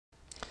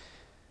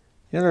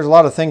You know, there's a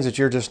lot of things that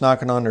you're just not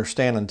going to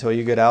understand until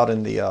you get out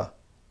in the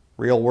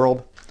real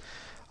world.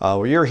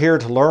 You're here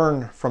to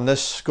learn from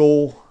this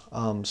school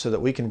so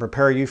that we can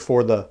prepare you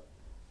for the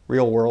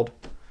real world.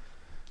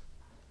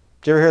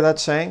 Did you ever hear that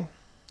saying?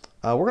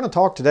 We're going to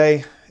talk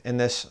today in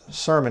this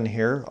sermon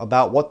here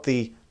about what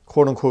the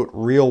quote-unquote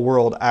real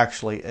world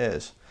actually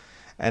is,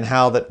 and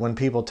how that when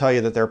people tell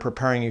you that they're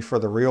preparing you for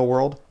the real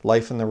world,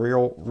 life in the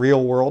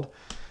real world,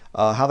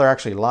 how they're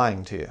actually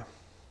lying to you.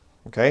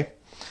 Okay?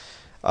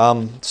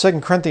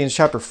 2 Corinthians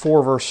chapter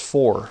 4, verse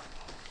 4.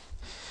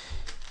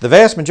 The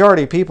vast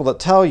majority of people that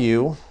tell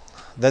you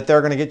that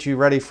they're going to get you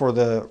ready for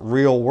the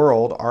real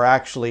world are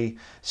actually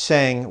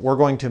saying, we're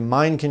going to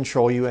mind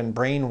control you and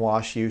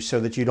brainwash you so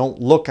that you don't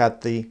look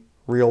at the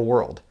real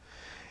world.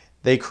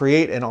 They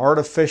create an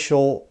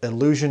artificial,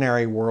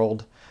 illusionary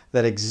world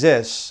that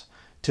exists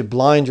to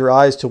blind your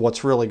eyes to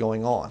what's really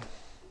going on.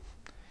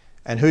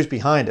 And who's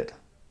behind it?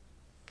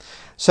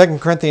 2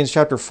 Corinthians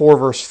chapter 4,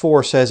 verse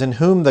 4 says, In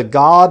whom the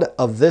God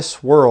of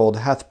this world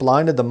hath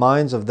blinded the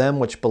minds of them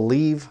which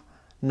believe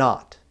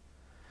not.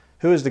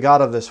 Who is the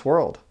God of this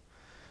world?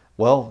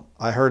 Well,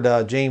 I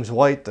heard James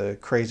White, the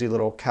crazy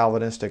little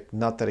Calvinistic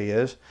nut that he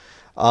is,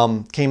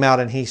 came out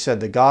and he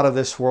said the God of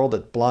this world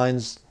that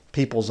blinds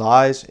people's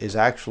eyes is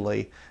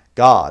actually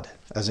God,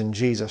 as in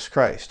Jesus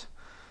Christ.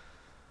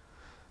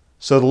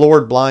 So the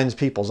Lord blinds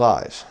people's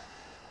eyes.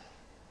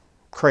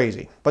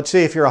 Crazy. But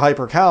see, if you're a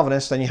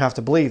hyper-Calvinist, then you have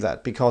to believe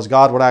that, because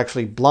God would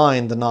actually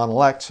blind the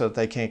non-elect so that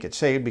they can't get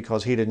saved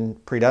because he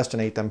didn't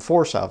predestinate them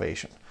for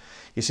salvation.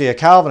 You see, a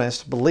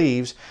Calvinist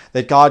believes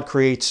that God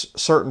creates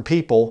certain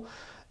people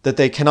that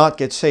they cannot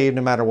get saved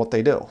no matter what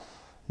they do.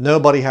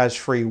 Nobody has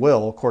free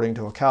will, according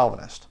to a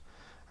Calvinist.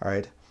 All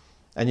right?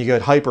 And you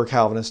get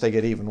hyper-Calvinists, they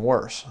get even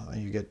worse.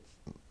 You get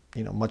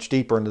much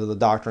deeper into the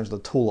doctrines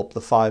of the tulip, the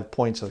 5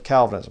 points of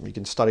Calvinism. You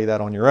can study that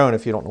on your own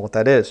if you don't know what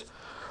that is.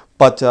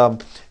 But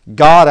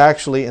God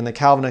actually, in the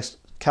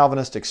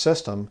Calvinistic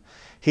system,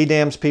 he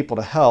damns people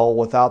to hell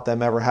without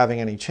them ever having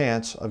any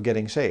chance of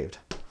getting saved,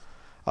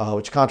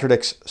 which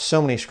contradicts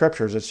so many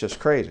scriptures, it's just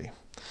crazy.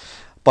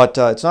 But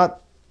it's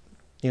not,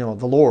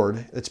 the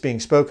Lord that's being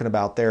spoken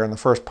about there in the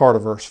first part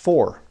of verse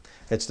 4.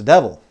 It's the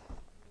devil.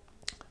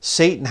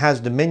 Satan has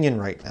dominion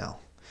right now.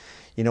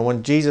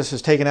 When Jesus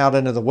is taken out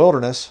into the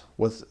wilderness,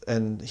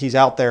 and he's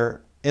out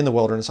there in the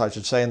wilderness, I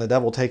should say, and the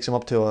devil takes him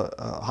up to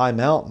a high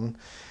mountain,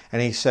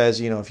 and he says,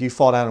 if you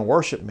fall down and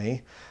worship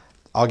me,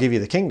 I'll give you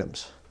the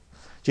kingdoms.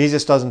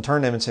 Jesus doesn't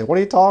turn to him and say, what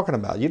are you talking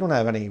about? You don't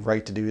have any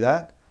right to do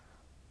that.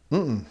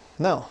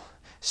 No.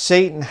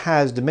 Satan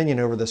has dominion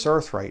over this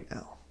earth right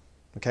now.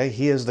 Okay?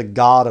 He is the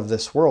God of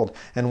this world.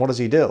 And what does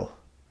he do?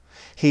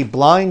 He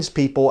blinds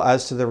people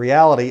as to the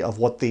reality of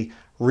what the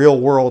real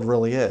world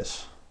really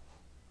is.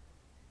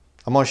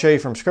 I'm going to show you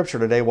from Scripture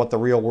today what the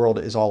real world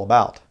is all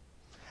about,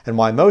 and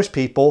why most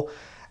people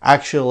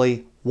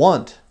actually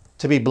want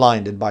to be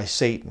blinded by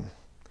Satan.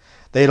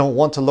 They don't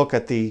want to look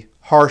at the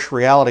harsh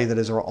reality that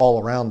is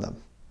all around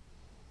them.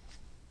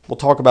 We'll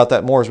talk about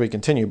that more as we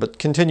continue, but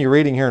continue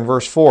reading here in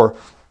verse 4.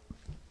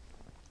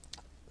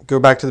 Go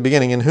back to the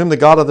beginning. In whom the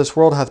God of this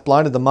world hath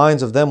blinded the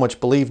minds of them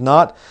which believe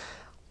not,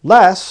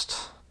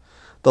 lest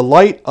the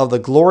light of the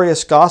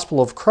glorious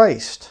gospel of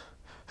Christ,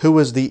 who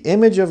is the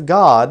image of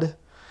God,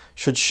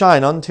 should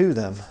shine unto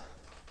them.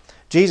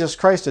 Jesus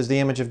Christ is the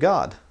image of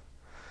God.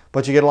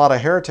 But you get a lot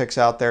of heretics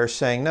out there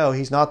saying, no,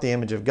 he's not the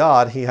image of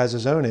God. He has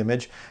his own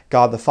image.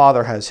 God the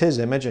Father has his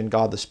image, and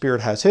God the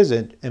Spirit has his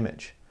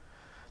image.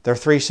 They're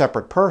three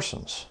separate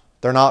persons.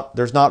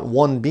 There's not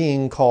one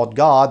being called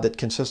God that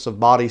consists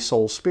of body,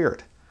 soul,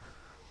 spirit.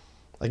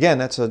 Again,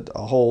 that's a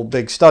whole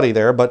big study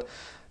there, but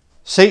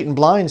Satan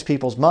blinds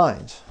people's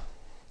minds.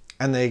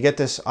 And they get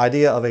this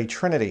idea of a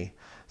trinity,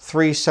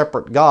 three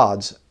separate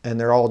gods, and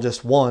they're all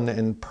just one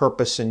in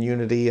purpose and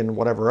unity and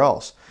whatever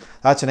else.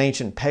 That's an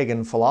ancient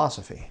pagan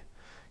philosophy.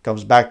 It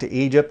comes back to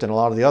Egypt and a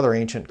lot of the other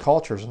ancient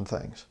cultures and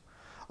things.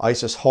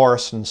 Isis,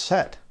 Horus, and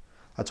Set.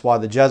 That's why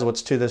the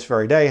Jesuits to this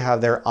very day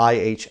have their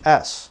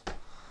IHS.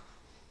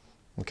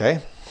 Okay?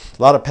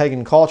 A lot of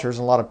pagan cultures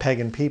and a lot of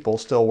pagan people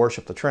still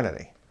worship the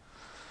Trinity.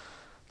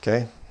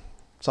 Okay?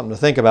 Something to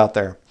think about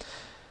there.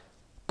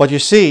 But you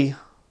see,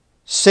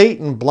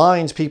 Satan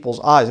blinds people's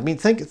eyes. I mean,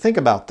 think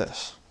about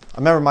this. I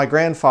remember my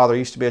grandfather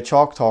used to be a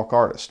chalk talk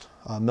artist.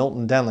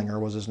 Milton Denlinger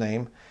was his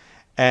name.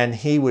 And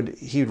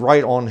he'd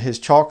write on his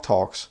chalk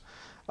talks.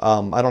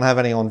 I don't have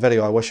any on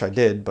video. I wish I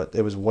did, but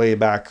it was way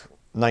back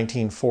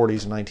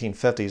 1940s and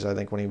 1950s, I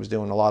think, when he was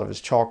doing a lot of his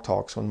chalk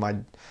talks.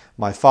 When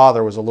my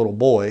father was a little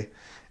boy,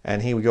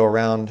 and he would go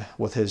around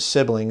with his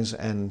siblings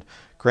and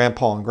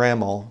grandpa and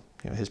grandma,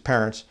 his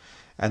parents,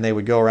 and they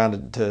would go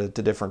around to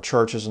different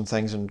churches and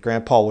things, and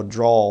grandpa would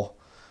draw,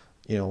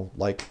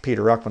 like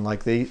Peter Ruckman,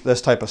 like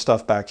this type of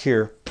stuff back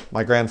here.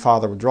 My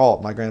grandfather would draw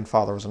it. My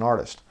grandfather was an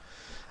artist.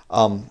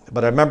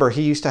 But I remember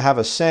he used to have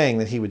a saying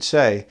that he would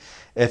say,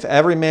 if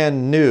every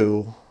man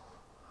knew,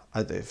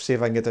 see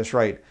if I can get this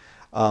right,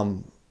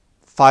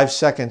 5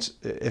 seconds,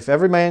 if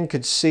every man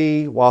could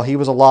see while he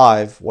was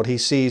alive what he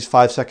sees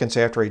 5 seconds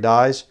after he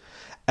dies,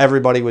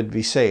 everybody would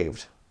be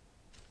saved.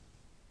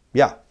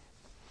 Yeah.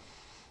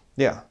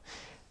 Yeah.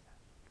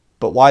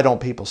 But why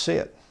don't people see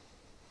it?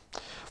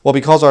 Well,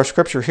 because our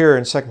scripture here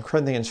in 2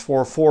 Corinthians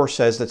 4:4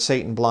 says that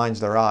Satan blinds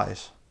their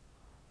eyes.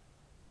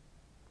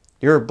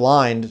 You're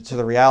blind to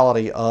the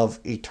reality of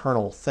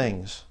eternal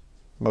things.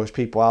 Most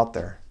people out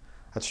there,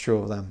 that's true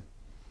of them.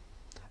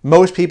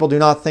 Most people do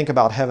not think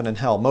about heaven and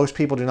hell. Most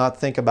people do not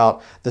think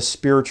about the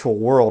spiritual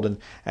world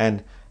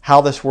and how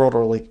this world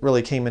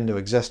really came into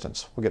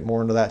existence. We'll get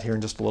more into that here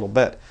in just a little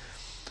bit.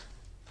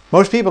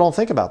 Most people don't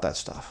think about that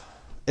stuff.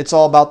 It's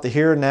all about the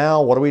here and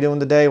now. What are we doing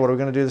today? What are we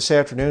going to do this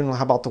afternoon?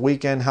 How about the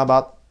weekend? How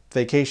about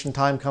vacation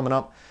time coming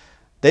up?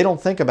 They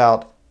don't think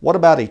about, what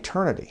about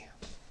eternity?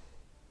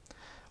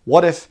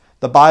 What if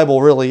the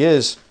Bible really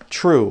is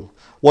true?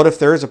 What if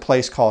there is a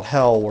place called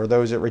hell where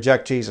those that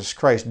reject Jesus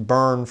Christ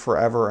burn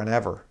forever and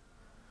ever?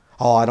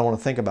 Oh, I don't want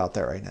to think about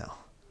that right now.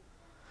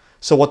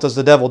 So what does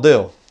the devil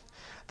do?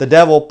 The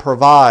devil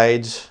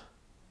provides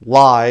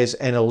lies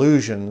and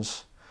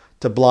illusions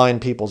to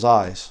blind people's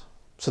eyes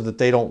so that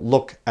they don't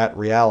look at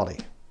reality.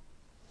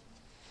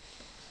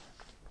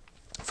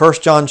 1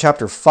 John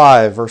chapter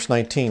 5, verse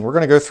 19. We're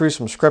going to go through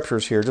some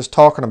scriptures here just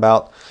talking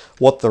about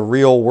what the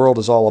real world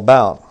is all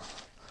about.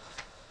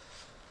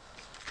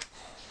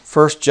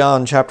 1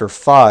 John chapter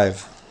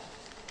 5.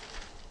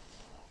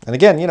 And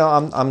again, you know,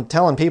 I'm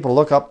telling people to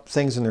look up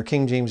things in their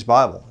King James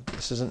Bible.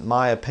 This isn't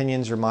my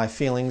opinions or my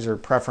feelings or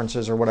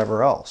preferences or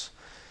whatever else.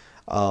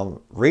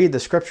 Read the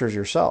scriptures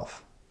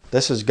yourself.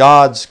 This is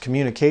God's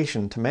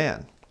communication to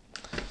man.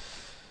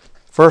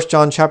 1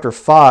 John chapter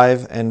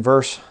 5 and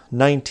verse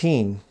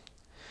 19.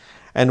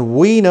 And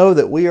we know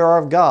that we are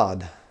of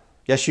God.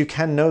 Yes, you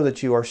can know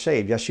that you are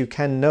saved. Yes, you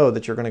can know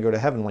that you're going to go to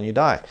heaven when you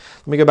die.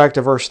 Let me go back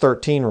to verse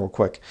 13 real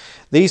quick.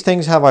 These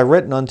things have I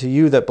written unto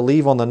you that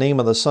believe on the name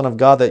of the Son of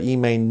God, that ye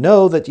may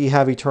know that ye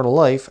have eternal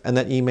life, and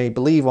that ye may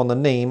believe on the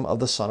name of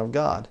the Son of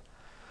God.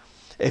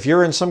 If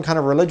you're in some kind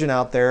of religion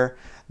out there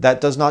that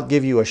does not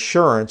give you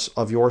assurance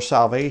of your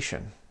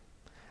salvation,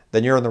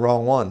 then you're in the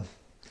wrong one.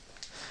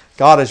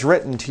 God has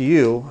written to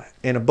you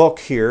in a book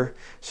here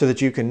so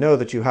that you can know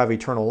that you have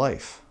eternal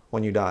life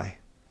when you die.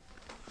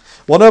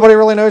 Well, nobody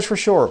really knows for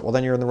sure. Well,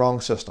 then you're in the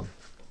wrong system.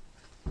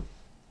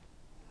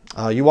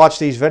 You watch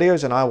these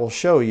videos and I will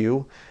show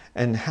you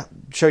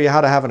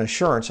how to have an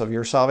assurance of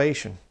your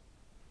salvation.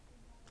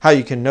 How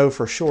you can know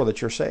for sure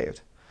that you're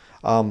saved.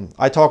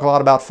 I talk a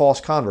lot about false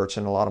converts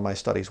in a lot of my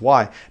studies.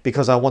 Why?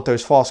 Because I want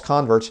those false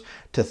converts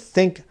to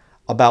think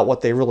about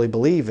what they really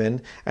believe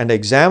in and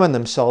examine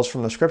themselves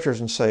from the scriptures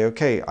and say,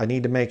 okay, I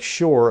need to make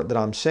sure that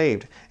I'm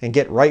saved and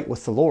get right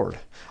with the Lord.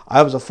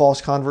 I was a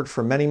false convert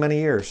for many, many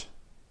years.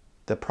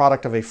 The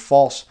product of a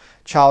false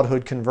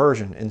childhood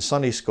conversion in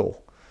Sunday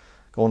school,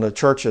 going to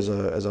church as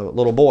a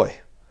little boy.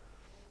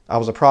 I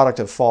was a product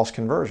of false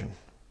conversion.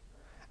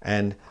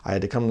 And I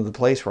had to come to the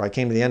place where I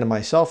came to the end of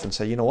myself and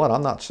say, you know what,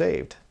 I'm not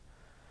saved.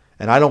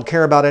 And I don't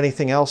care about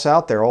anything else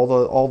out there,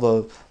 all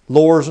the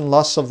lures and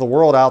lusts of the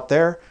world out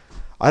there.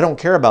 I don't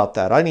care about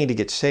that. I need to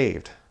get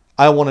saved.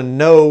 I want to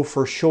know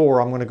for sure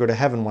I'm going to go to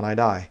heaven when I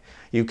die.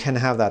 You can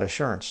have that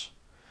assurance.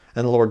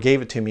 And the Lord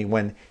gave it to me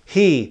when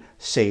He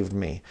saved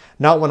me.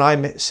 Not when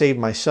I saved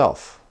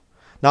myself.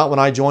 Not when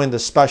I joined the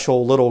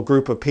special little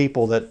group of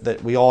people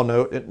that we all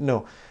know.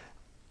 No.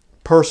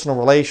 Personal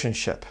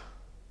relationship.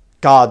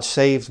 God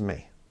saved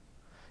me.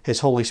 His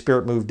Holy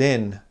Spirit moved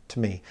in to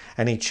me.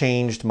 And He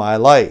changed my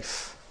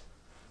life.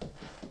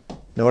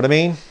 Know what I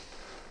mean?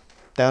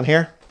 Down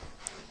here.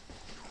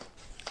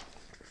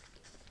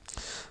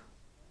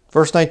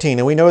 Verse 19.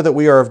 And we know that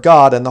we are of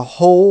God, and the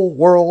whole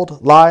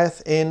world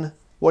lieth in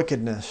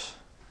wickedness.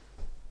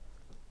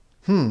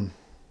 When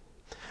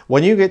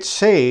you get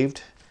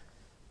saved,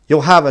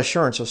 you'll have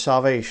assurance of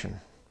salvation.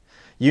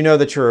 You know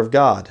that you're of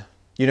God.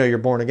 You know you're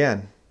born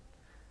again.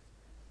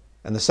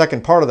 And the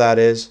second part of that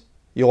is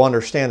you'll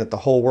understand that the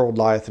whole world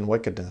lieth in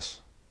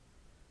wickedness.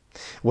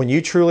 When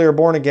you truly are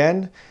born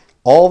again,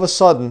 all of a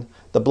sudden,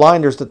 the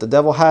blinders that the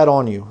devil had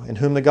on you, in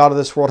whom the God of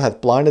this world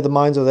hath blinded the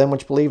minds of them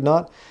which believe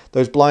not,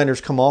 those blinders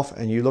come off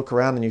and you look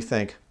around and you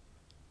think,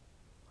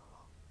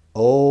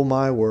 oh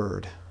my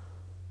word,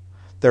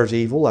 there's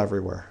evil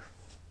everywhere.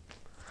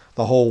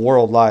 The whole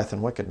world lieth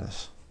in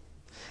wickedness.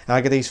 And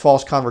I get these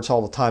false converts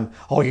all the time.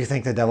 Oh, you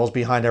think the devil's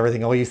behind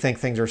everything. Oh, you think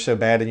things are so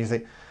bad. And you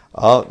think,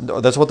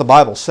 that's what the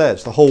Bible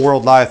says. The whole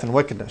world lieth in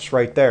wickedness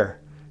right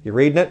there. You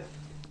reading it?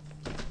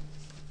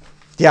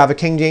 Do you have a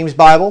King James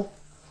Bible?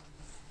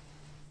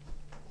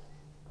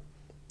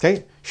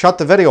 Okay, shut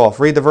the video off.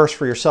 Read the verse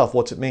for yourself.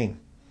 What's it mean?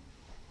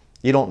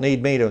 You don't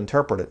need me to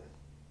interpret it.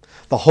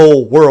 The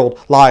whole world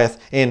lieth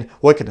in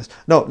wickedness.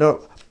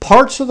 No.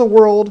 Parts of the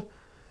world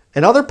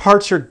and other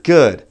parts are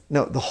good.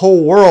 No, the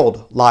whole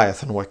world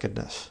lieth in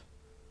wickedness.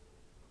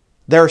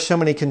 There are so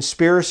many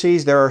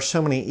conspiracies. There are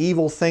so many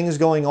evil things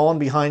going on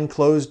behind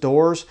closed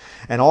doors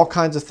and all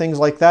kinds of things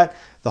like that.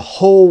 The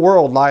whole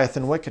world lieth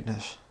in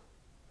wickedness.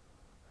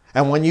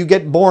 And when you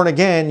get born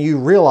again, you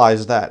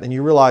realize that. And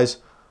you realize,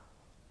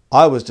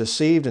 I was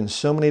deceived in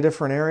so many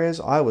different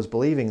areas. I was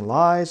believing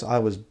lies. I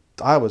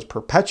was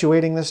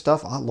perpetuating this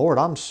stuff. Oh, Lord,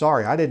 I'm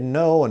sorry. I didn't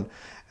know. And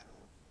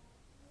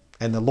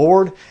And the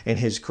Lord, in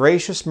His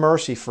gracious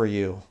mercy for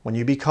you, when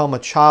you become a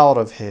child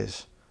of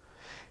His,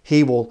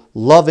 He will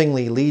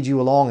lovingly lead you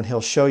along and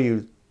He'll show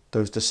you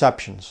those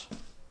deceptions.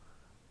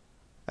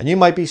 And you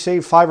might be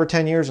saved 5 or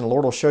 10 years and the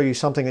Lord will show you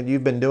something that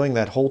you've been doing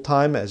that whole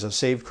time as a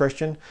saved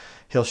Christian.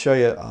 He'll show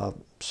you,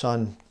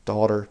 son,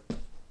 daughter,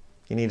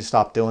 you need to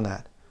stop doing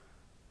that.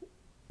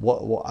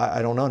 Well,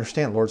 I don't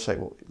understand. The Lord say,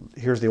 well,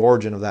 here's the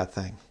origin of that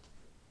thing.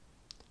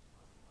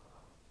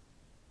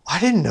 I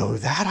didn't know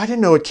that. I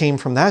didn't know it came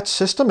from that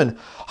system, and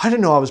I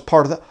didn't know I was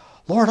part of that.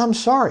 Lord, I'm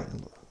sorry.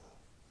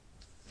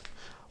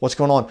 What's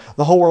going on?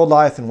 The whole world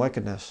lieth in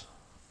wickedness.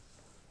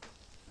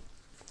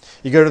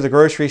 You go to the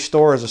grocery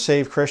store as a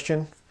saved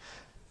Christian,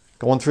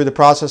 going through the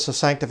process of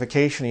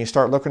sanctification, and you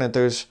start looking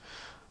at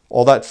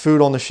all that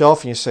food on the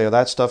shelf, and you say, oh,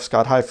 that stuff's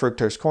got high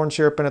fructose corn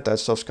syrup in it, that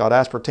stuff's got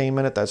aspartame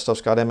in it, that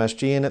stuff's got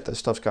MSG in it, that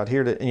stuff's got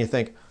here, and you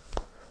think,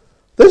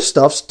 this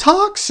stuff's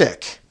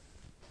toxic.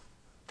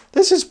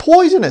 This is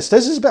poisonous.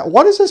 This is bad.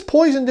 What is this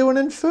poison doing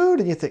in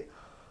food? And you think,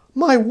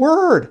 my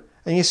word.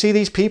 And you see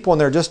these people and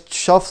they're just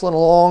shuffling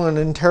along and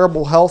in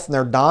terrible health and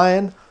they're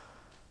dying.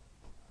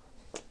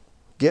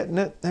 Getting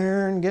it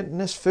there and getting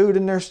this food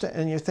in there.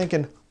 And you're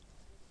thinking,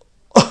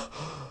 oh,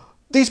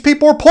 these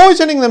people are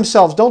poisoning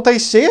themselves. Don't they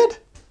see it?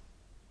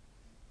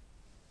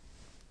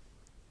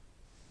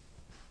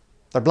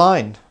 They're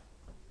blind.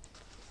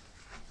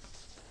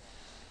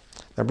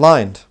 They're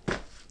blind.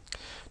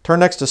 Turn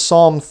next to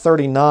Psalm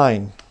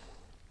 39.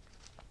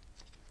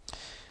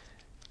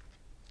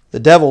 The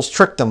devil's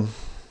tricked them.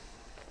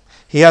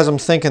 He has them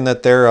thinking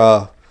that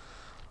they're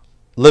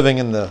living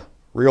in the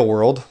real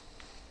world.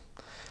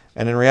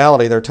 And in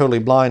reality, they're totally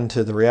blind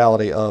to the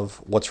reality of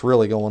what's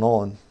really going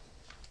on.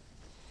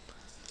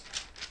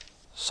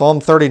 Psalm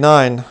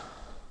 39,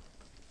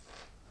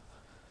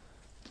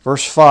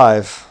 verse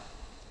 5.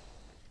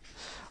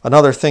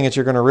 Another thing that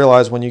you're going to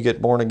realize when you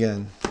get born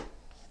again.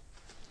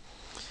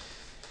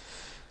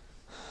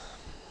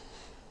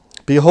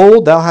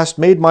 Behold, thou hast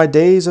made my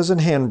days as an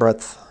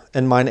handbreadth,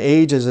 and mine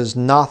age is as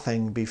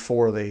nothing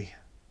before thee.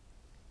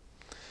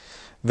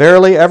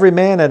 Verily, every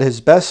man at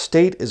his best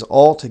state is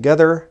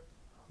altogether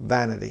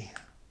vanity.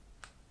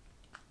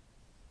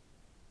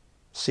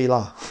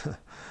 Selah.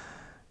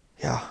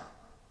 Yeah.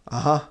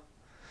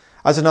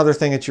 That's another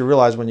thing that you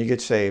realize when you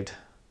get saved.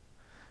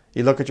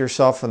 You look at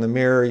yourself in the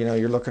mirror,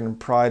 you're looking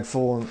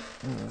prideful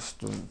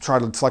and try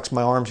to flex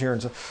my arms here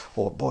and say,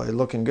 oh boy,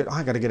 looking good.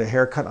 I got to get a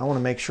haircut. I want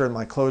to make sure that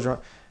my clothes are on.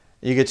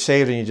 You get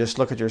saved and you just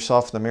look at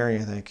yourself in the mirror and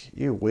you think,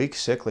 you weak,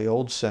 sickly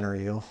old sinner,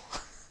 you.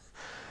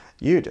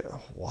 You do.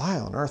 Why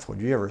on earth would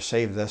you ever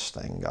save this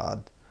thing,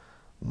 God?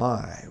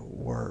 My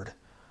word.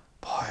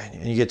 Boy,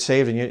 and you get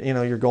saved and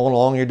you're going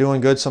along, you're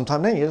doing good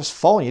sometime. Then you just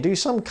fall and you do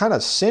some kind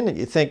of sin that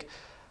you think,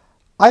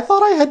 I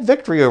thought I had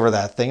victory over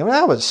that thing. I mean,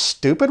 that was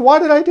stupid. Why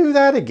did I do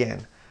that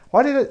again?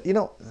 Why did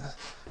it,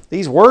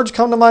 these words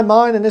come to my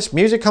mind and this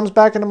music comes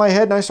back into my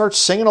head and I start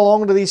singing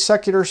along to these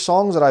secular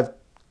songs that I've,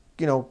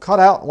 cut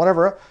out and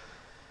whatever.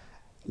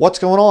 What's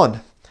going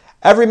on?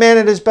 Every man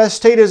at his best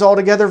state is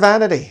altogether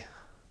vanity.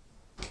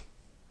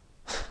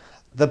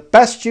 The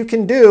best you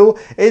can do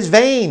is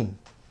vain.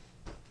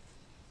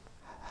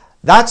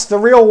 That's the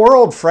real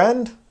world,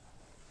 friend.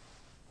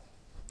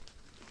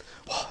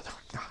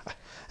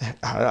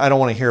 I don't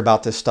want to hear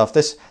about this stuff.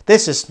 This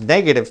is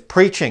negative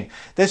preaching.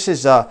 This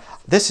is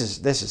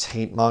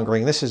hate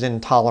mongering. This is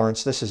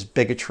intolerance. This is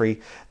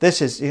bigotry.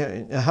 This is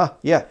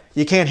yeah.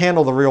 You can't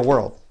handle the real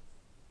world.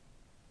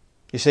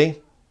 You see?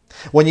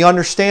 When you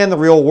understand the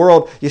real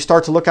world, you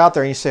start to look out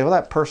there and you say, well,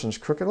 that person's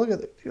crooked. Look at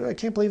it. I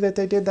can't believe that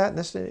they did that. And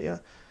this,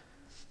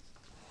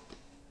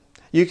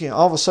 You can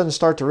all of a sudden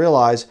start to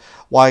realize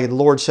why the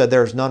Lord said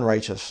there is none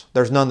righteous.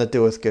 There's none that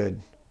doeth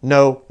good.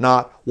 No,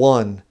 not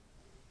one.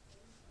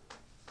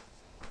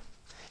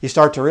 You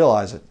start to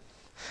realize it.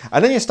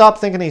 And then you stop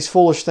thinking these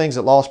foolish things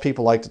that lost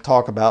people like to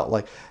talk about,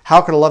 like,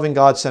 how could a loving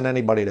God send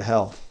anybody to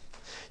hell?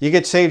 You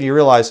get saved, you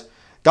realize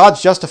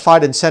God's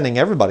justified in sending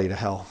everybody to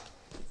hell.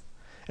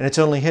 And it's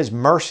only His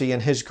mercy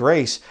and His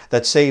grace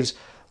that saves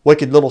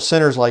wicked little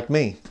sinners like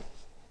me.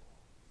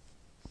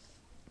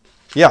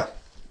 Yeah.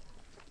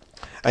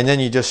 And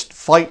then you just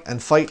fight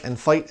and fight and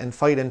fight and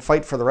fight and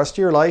fight for the rest of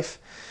your life,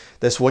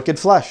 this wicked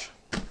flesh.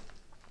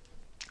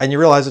 And you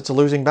realize it's a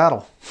losing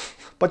battle.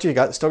 But you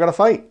still got to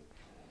fight.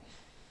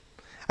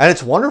 And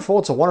it's wonderful.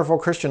 It's a wonderful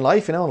Christian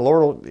life, and the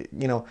Lord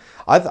will,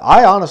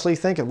 I honestly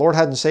think if the Lord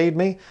hadn't saved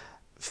me,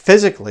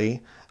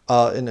 physically,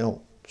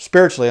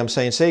 spiritually, I'm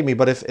saying save me,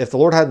 but if the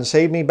Lord hadn't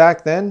saved me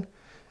back then,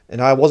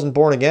 and I wasn't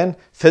born again,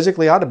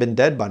 physically I'd have been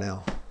dead by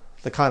now.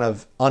 The kind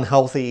of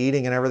unhealthy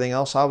eating and everything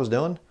else I was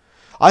doing.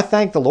 I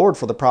thank the Lord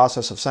for the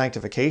process of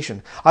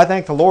sanctification. I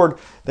thank the Lord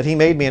that He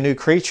made me a new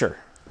creature.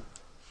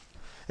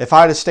 If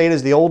I had stayed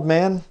as the old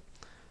man,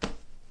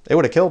 it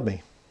would have killed me.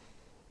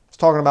 I was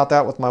talking about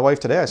that with my wife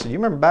today. I said, you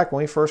remember back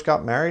when we first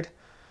got married?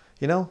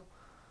 When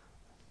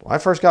I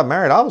first got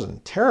married, I was in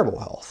terrible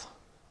health.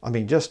 I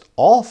mean, just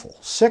awful.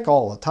 Sick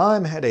all the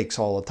time, headaches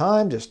all the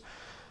time.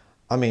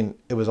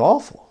 It was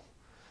awful.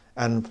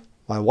 And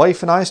my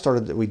wife and I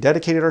we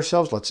dedicated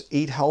ourselves. Let's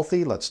eat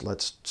healthy.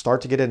 Let's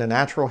start to get into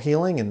natural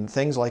healing and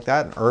things like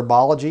that, and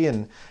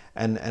herbology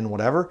and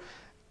whatever.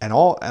 And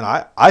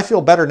I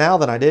feel better now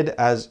than I did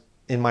as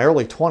in my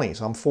early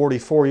 20s. I'm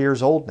 44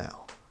 years old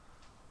now.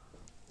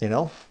 You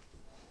know,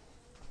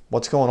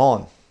 what's going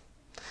on?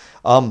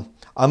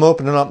 I'm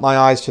opening up my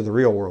eyes to the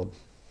real world.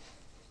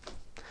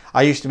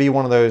 I used to be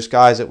one of those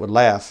guys that would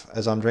laugh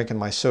as I'm drinking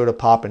my soda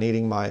pop and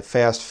eating my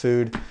fast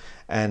food.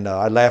 And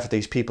I'd laugh at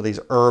these people, these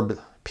herb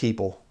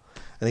people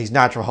and these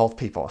natural health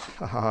people.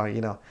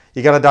 You know,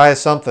 you got to die of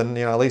something.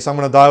 You know, at least I'm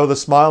going to die with a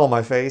smile on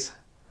my face.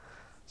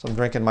 So I'm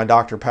drinking my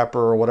Dr. Pepper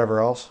or whatever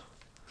else.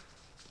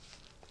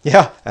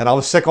 Yeah, and I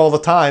was sick all the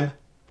time.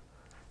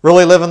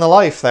 Really living the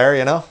life there,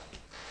 you know.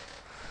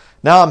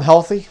 Now I'm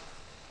healthy.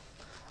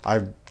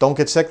 I don't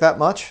get sick that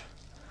much.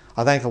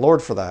 I thank the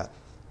Lord for that.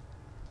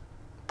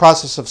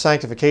 Process of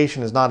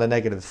sanctification is not a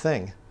negative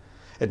thing.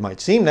 It might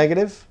seem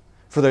negative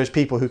for those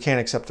people who can't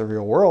accept the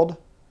real world.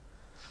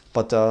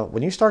 But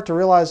when you start to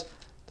realize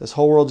this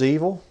whole world's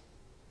evil,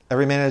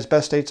 every man in his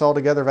best state's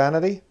altogether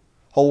vanity,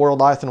 whole world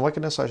lieth in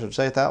wickedness, I should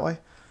say it that way,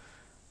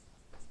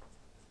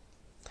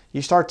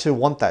 you start to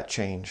want that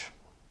change.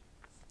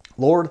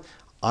 Lord,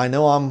 I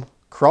know I'm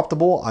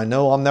corruptible. I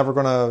know I'm never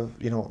going to,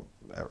 you know,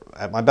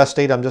 at my best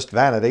state, I'm just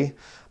vanity.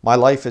 My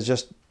life is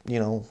just, you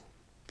know,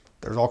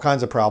 there's all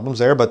kinds of problems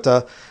there,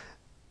 but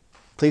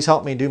please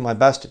help me do my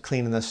best at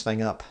cleaning this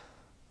thing up.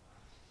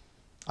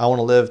 I want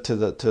to live to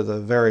the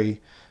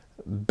very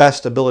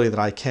best ability that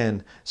I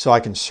can so I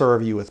can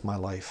serve you with my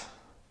life.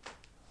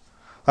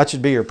 That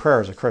should be your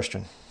prayer as a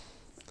Christian.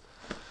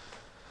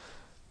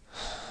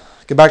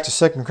 Get back to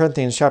 2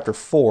 Corinthians chapter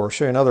 4. I'll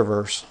show you another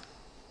verse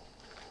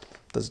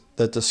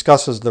that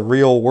discusses the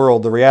real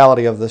world, the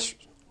reality of this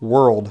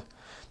world.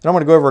 Then I'm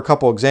going to go over a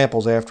couple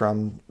examples after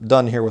I'm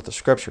done here with the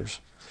scriptures.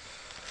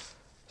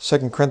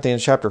 2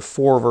 Corinthians chapter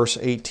 4, verse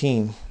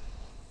 18.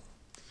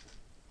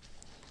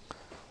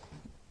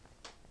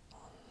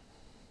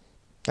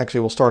 Actually,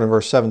 we'll start in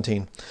verse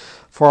 17.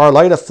 For our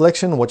light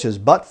affliction, which is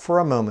but for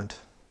a moment.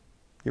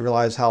 You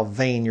realize how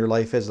vain your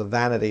life is, the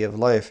vanity of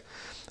life.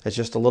 It's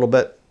just a little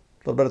bit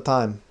of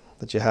time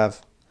that you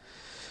have.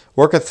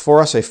 Worketh for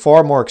us a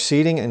far more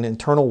exceeding and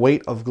eternal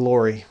weight of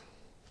glory.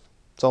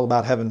 It's all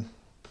about heaven.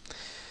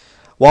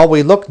 While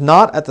we look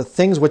not at the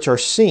things which are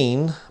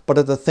seen, but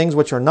at the things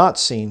which are not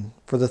seen.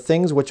 For the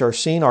things which are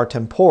seen are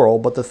temporal,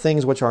 but the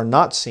things which are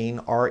not seen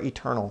are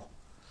eternal.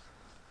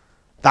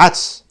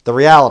 That's the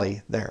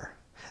reality there.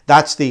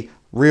 That's the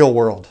real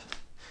world.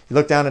 You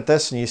look down at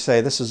this and you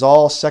say, this is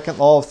all second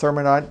law of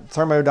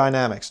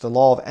thermodynamics, the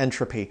law of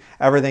entropy.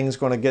 Everything's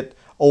going to get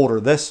older.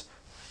 This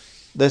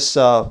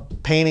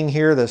painting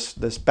here,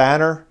 this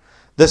banner,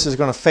 this is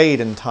going to fade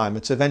in time.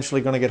 It's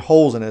eventually going to get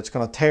holes in it. It's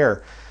going to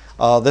tear.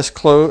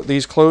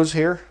 These clothes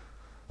here,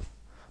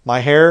 my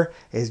hair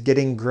is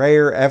getting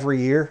grayer every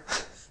year.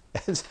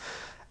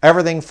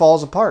 Everything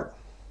falls apart.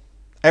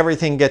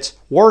 Everything gets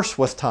worse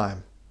with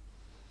time.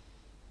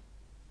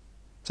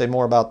 Say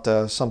more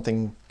about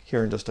something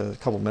here in just a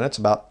couple minutes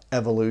about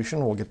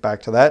evolution. We'll get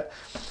back to that.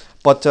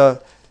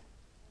 But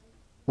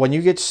when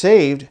you get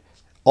saved,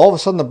 all of a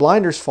sudden the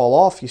blinders fall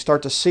off. You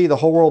start to see the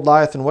whole world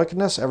lieth in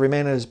wickedness. Every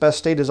man in his best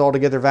state is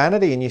altogether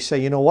vanity. And you say,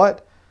 you know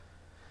what?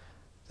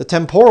 The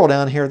temporal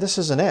down here, this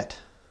isn't it.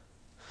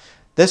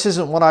 This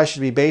isn't what I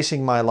should be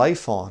basing my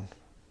life on.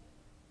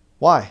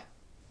 Why?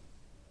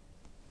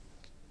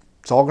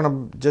 It's all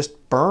going to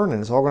just burn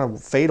and it's all going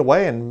to fade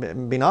away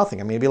and be nothing.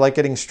 I mean, it'd be like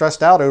getting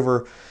stressed out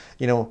over,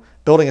 you know,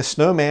 building a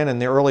snowman in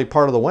the early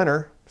part of the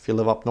winter, if you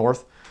live up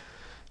north.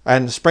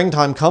 And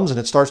springtime comes and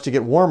it starts to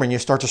get warm and you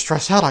start to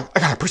stress out. I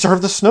got to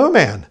preserve the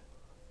snowman.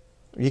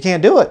 You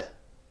can't do it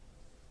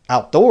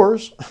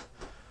outdoors.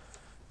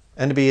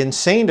 And to be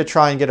insane to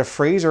try and get a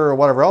freezer or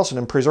whatever else and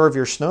then preserve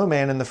your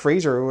snowman in the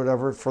freezer or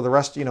whatever for the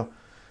rest, you know,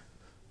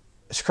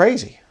 it's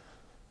crazy.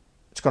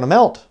 It's going to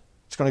melt.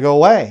 It's going to go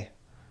away.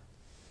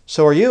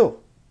 So are you.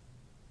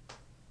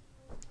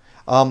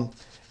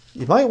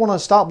 You might want to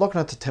stop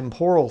looking at the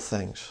temporal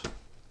things.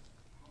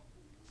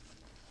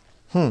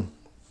 You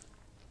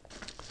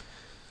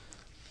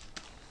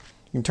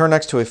can turn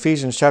next to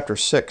Ephesians chapter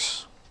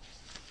 6.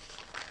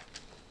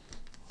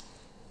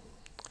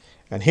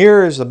 And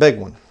here is the big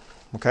one.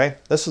 Okay?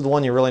 This is the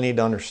one you really need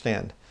to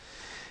understand.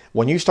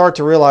 When you start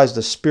to realize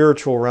the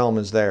spiritual realm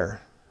is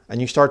there,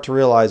 and you start to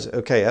realize,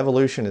 okay,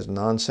 evolution is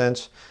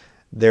nonsense.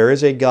 There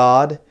is a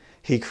God.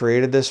 He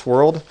created this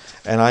world,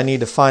 and I need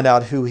to find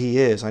out who He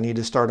is. I need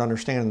to start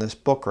understanding this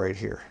book right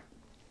here.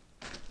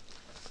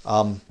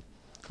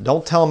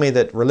 Don't tell me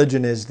that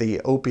religion is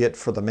the opiate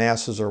for the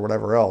masses or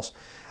whatever else.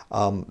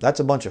 That's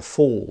a bunch of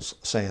fools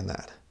saying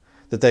that.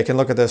 That they can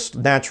look at this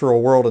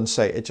natural world and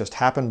say, it just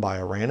happened by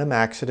a random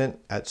accident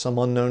at some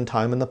unknown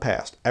time in the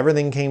past.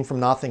 Everything came from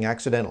nothing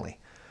accidentally.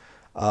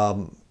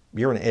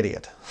 You're an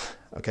idiot,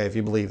 okay, if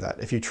you believe that.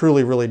 If you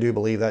truly, really do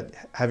believe that,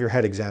 have your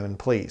head examined,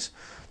 please.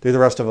 Do the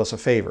rest of us a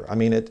favor. I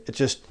mean, it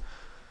just,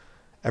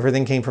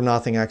 everything came from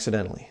nothing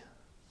accidentally.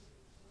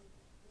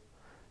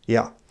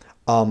 Yeah.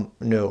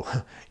 No.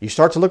 You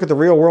start to look at the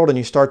real world and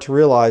you start to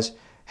realize,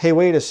 hey,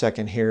 wait a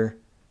second here.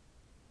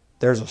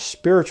 There's a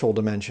spiritual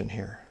dimension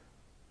here.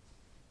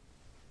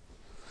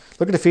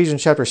 Look at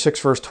Ephesians chapter 6,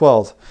 verse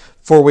 12.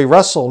 For we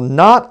wrestle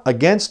not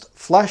against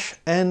flesh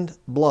and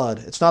blood.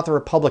 It's not the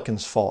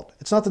Republicans' fault.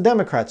 It's not the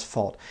Democrats'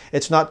 fault.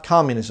 It's not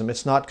communism.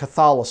 It's not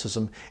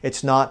Catholicism.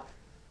 It's not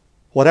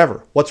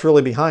whatever. What's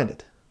really behind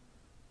it?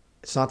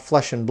 It's not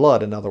flesh and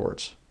blood, in other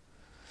words.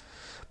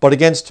 But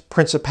against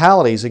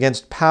principalities,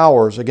 against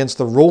powers, against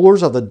the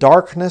rulers of the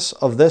darkness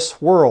of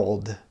this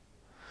world,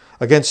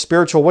 against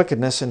spiritual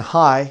wickedness in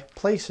high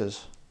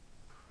places.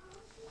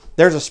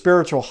 There's a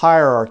spiritual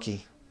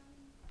hierarchy.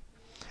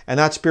 And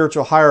that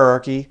spiritual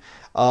hierarchy,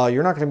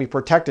 you're not going to be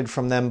protected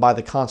from them by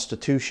the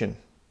Constitution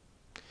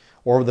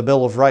or the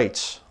Bill of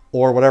Rights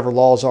or whatever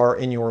laws are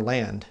in your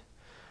land.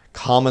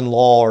 Common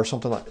law or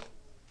something like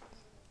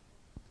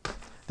that.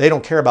 They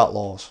don't care about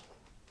laws.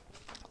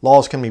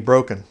 Laws can be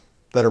broken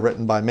that are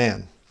written by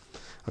man.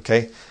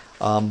 Okay?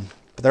 But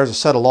there's a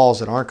set of laws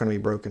that aren't going to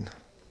be broken.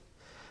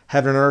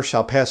 Heaven and earth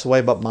shall pass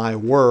away, but my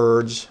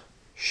words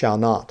shall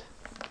not.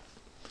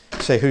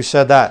 Say, who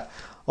said that?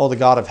 Oh, the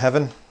God of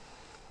heaven.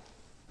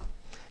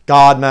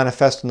 God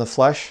manifest in the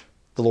flesh,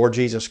 the Lord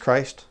Jesus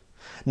Christ.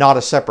 Not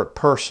a separate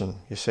person,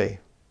 you see.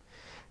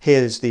 He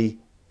is the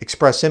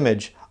express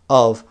image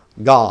of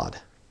God.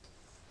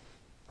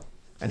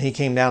 And he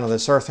came down to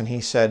this earth and he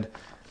said,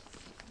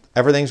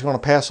 everything's going to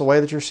pass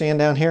away that you're seeing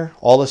down here,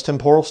 all this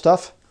temporal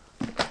stuff,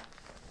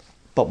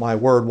 but my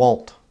word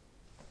won't.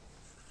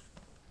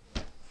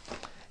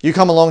 You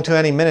come along to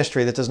any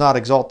ministry that does not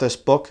exalt this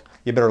book,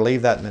 you better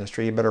leave that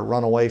ministry. You better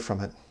run away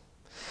from it.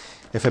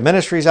 If a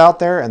ministry's out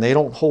there and they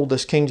don't hold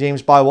this King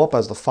James Bible up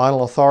as the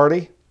final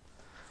authority,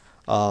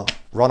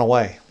 run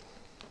away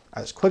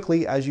as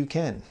quickly as you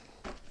can.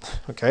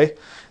 Okay?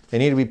 They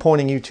need to be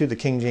pointing you to the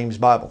King James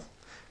Bible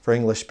for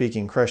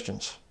English-speaking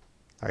Christians.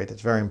 All right,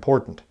 that's very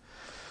important.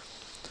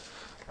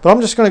 But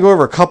I'm just going to go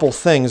over a couple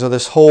things of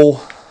this whole,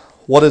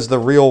 what is the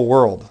real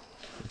world?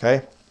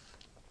 Okay?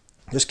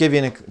 Just give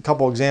you a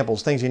couple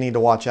examples, things you need to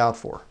watch out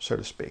for, so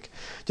to speak.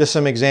 Just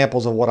some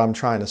examples of what I'm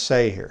trying to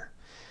say here.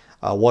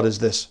 What is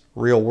this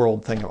real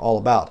world thing all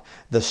about?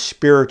 The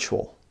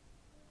spiritual.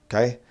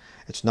 Okay?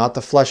 It's not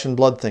the flesh and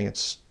blood thing,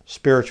 it's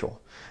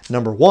spiritual.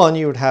 Number one,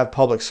 you would have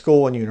public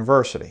school and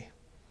university.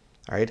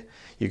 All right?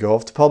 You go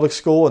off to public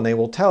school and they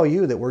will tell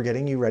you that we're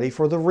getting you ready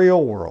for the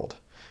real world.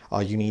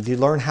 You need to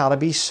learn how to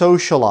be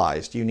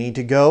socialized. You need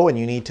to go and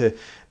you need to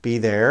be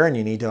there and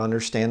you need to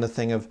understand the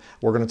thing of,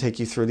 we're going to take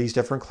you through these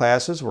different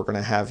classes. We're going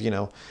to have,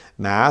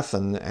 math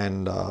and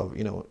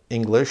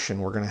English,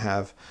 and we're going to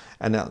have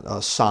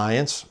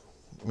science,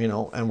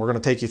 and we're going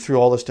to take you through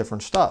all this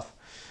different stuff.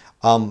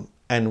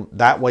 And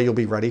that way you'll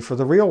be ready for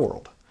the real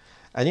world.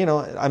 And,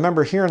 I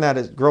remember hearing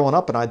that growing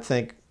up and I'd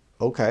think,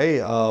 okay,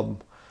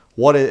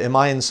 am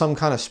I in some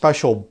kind of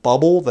special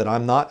bubble that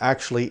I'm not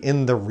actually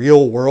in the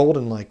real world?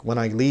 And like when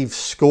I leave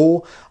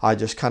school, I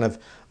just kind of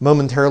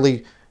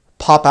momentarily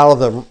pop out of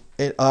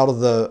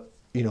the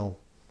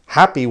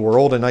happy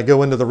world and I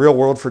go into the real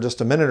world for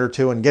just a minute or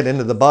two and get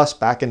into the bus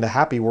back into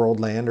happy world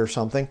land or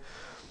something.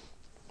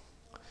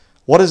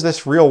 What is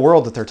this real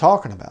world that they're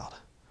talking about?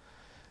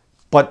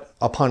 But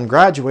upon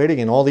graduating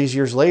and all these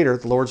years later,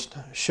 the Lord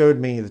showed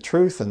me the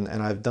truth, and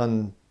I've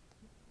done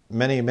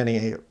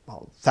many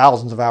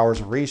thousands of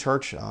hours of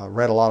research,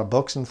 read a lot of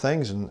books and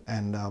things,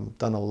 and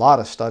done a lot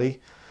of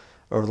study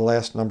over the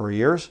last number of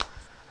years.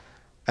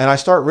 And I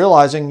start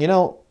realizing,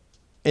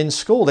 in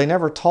school they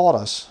never taught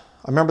us.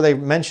 I remember they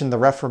mentioned the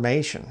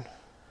Reformation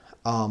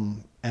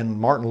and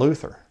Martin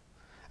Luther.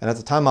 And at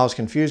the time I was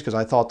confused because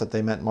I thought that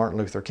they meant Martin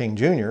Luther King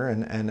Jr.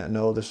 And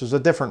no, this was a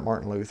different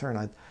Martin Luther. And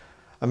I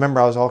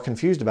remember I was all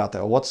confused about that.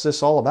 Well, what's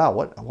this all about?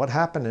 What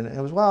happened? And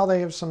it was, well, they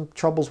have some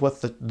troubles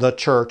with the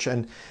church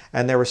and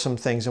there were some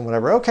things and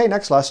whatever. Okay,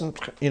 next lesson,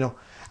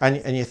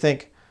 and you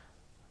think,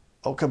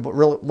 okay, but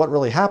really, what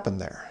really happened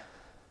there?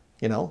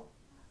 They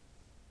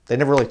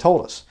never really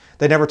told us.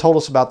 They never told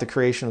us about the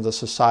creation of the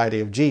Society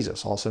of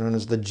Jesus, also known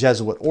as the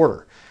Jesuit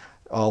Order.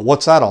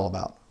 What's that all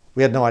about?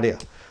 We had no idea.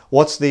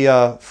 What's the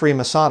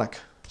Freemasonic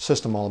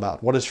system all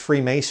about? What is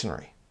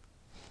Freemasonry?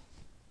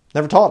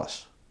 Never taught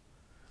us.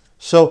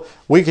 So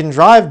we can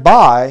drive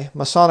by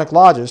Masonic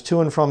lodges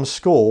to and from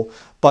school,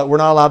 but we're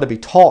not allowed to be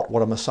taught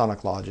what a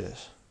Masonic lodge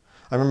is.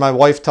 I remember my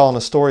wife telling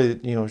a story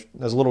that,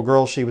 as a little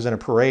girl, she was in a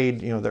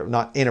parade,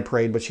 not in a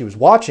parade, but she was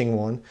watching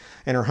one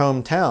in her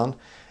hometown,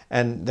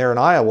 and they're in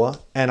Iowa.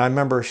 And I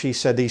remember she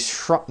said these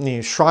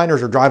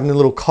Shriners are driving in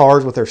little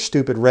cars with their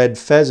stupid red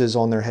fezzes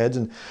on their heads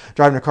and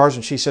driving their cars.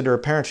 And she said to her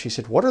parents, she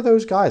said, "What are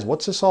those guys?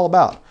 What's this all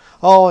about?"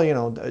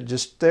 "Oh,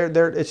 just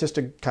it's just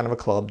a kind of a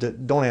club.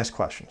 Don't ask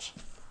questions."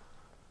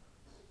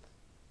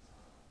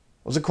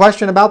 It was a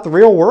question about the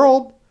real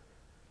world.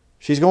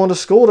 She's going to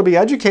school to be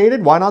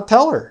educated. Why not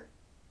tell her?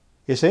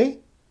 You see?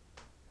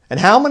 And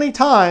how many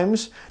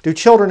times do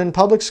children in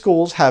public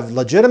schools have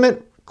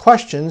legitimate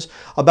questions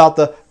about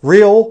the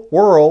real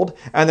world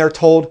and they're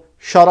told,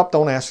 shut up,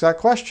 don't ask that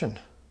question?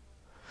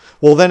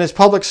 Well, then is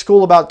public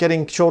school about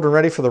getting children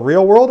ready for the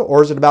real world,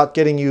 or is it about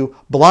getting you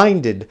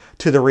blinded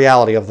to the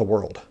reality of the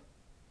world?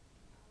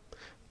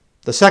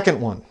 The second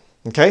one,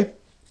 okay?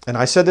 And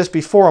I said this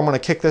before, I'm going to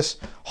kick this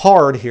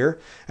hard here,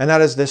 and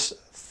that is this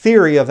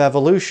theory of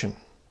evolution.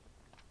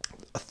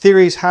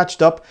 Theories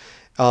hatched up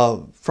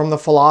from the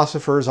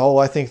philosophers. Oh,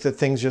 I think that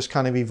things just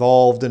kind of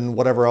evolved and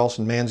whatever else,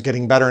 and man's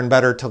getting better and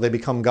better till they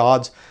become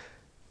gods.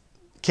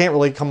 Can't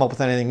really come up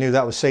with anything new.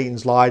 That was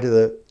Satan's lie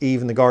to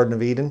Eve in the Garden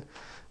of Eden.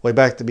 Way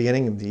back at the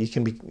beginning, you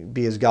can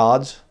be as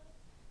gods,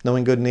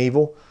 knowing good and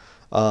evil,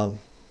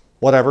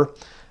 whatever.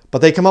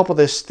 But they come up with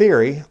this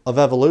theory of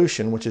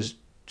evolution, which is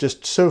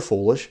just so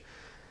foolish.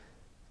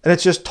 And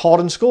it's just taught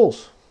in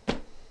schools.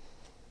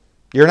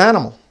 You're an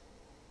animal.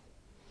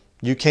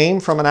 You came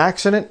from an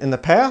accident in the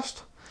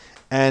past,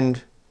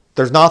 and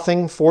there's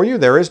nothing for you.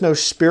 There is no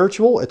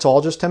spiritual. It's all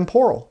just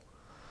temporal.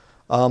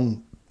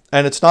 And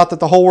it's not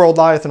that the whole world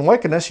lieth in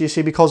wickedness, you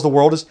see, because the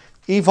world is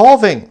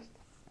evolving.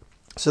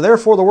 So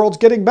therefore, the world's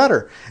getting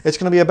better. It's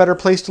going to be a better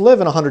place to live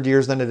in 100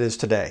 years than it is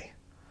today.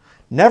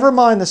 Never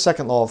mind the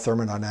second law of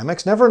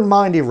thermodynamics. Never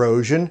mind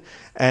erosion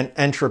and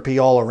entropy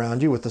all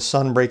around you with the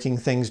sun breaking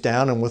things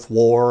down and with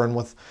war and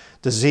with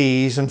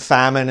disease and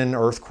famine and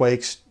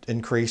earthquakes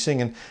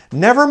increasing. And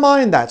never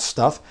mind that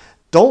stuff.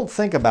 Don't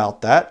think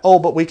about that. Oh,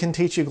 but we can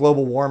teach you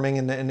global warming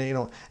and you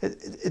know,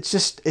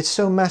 it's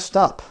so messed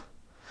up.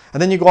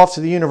 And then you go off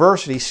to the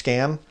university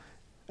scam,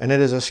 and it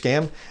is a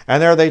scam,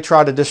 and there they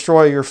try to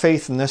destroy your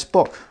faith in this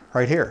book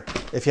right here.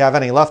 If you have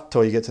any left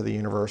until you get to the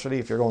university,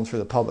 if you're going through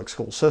the public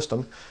school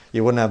system,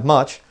 you wouldn't have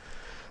much.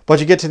 But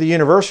you get to the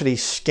university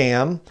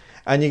scam,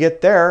 and you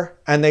get there,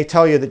 and they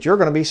tell you that you're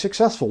going to be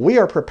successful. We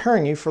are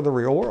preparing you for the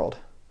real world.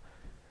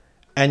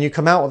 And you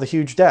come out with a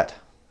huge debt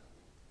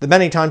that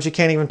many times you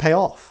can't even pay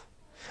off.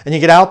 And you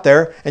get out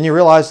there, and you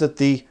realize that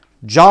the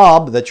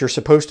job that you're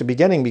supposed to be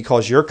getting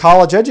because you're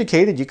college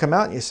educated, you come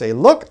out and you say,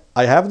 look,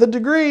 I have the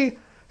degree.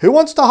 Who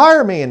wants to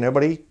hire me? And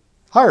nobody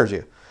hires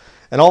you.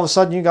 And all of a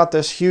sudden you got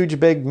this huge,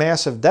 big,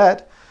 massive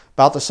debt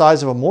about the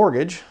size of a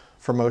mortgage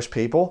for most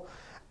people,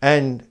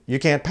 and you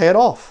can't pay it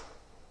off.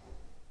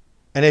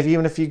 And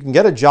even if you can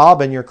get a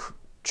job in your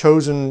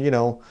chosen, you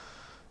know,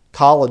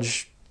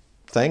 college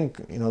thing,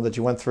 you know, that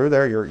you went through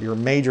there, your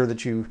major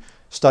that you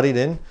studied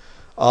in,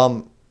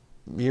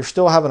 you're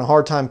still having a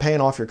hard time paying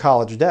off your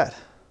college debt.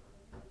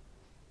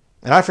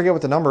 And I forget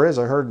what the number is.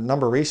 I heard a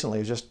number recently.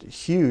 It's just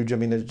huge. I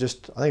mean, I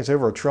think it's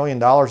over $1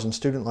 trillion in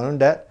student loan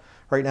debt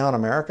right now in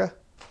America.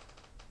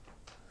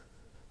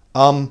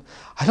 I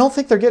don't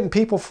think they're getting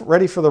people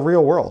ready for the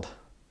real world.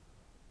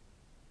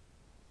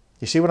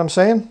 You see what I'm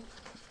saying?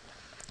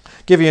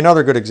 Give you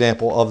another good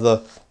example of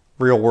the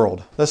real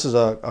world. This is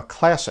a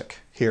classic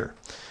here.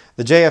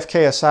 The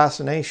JFK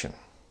assassination.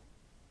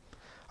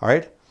 All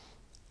right?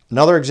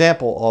 Another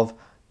example of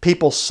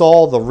people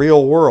saw the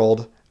real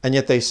world, and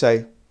yet they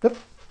say, yep,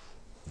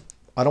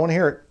 I don't want to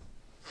hear it.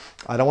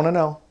 I don't want to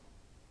know.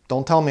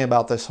 Don't tell me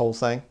about this whole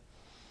thing.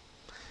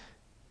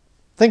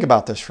 Think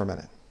about this for a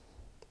minute.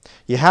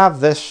 You have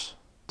this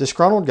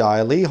disgruntled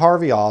guy, Lee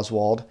Harvey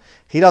Oswald.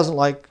 He doesn't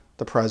like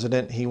the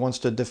president. He wants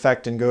to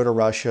defect and go to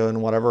Russia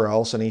and whatever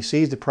else. And he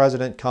sees the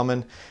president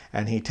coming,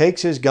 and he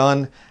takes his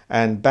gun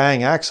and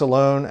bang, acts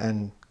alone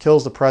and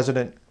kills the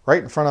president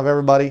right in front of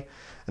everybody.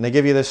 And they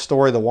give you this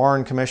story. The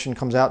Warren Commission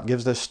comes out and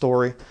gives this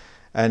story.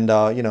 And,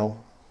 you know,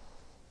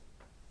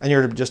 and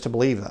you're just to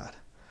believe that.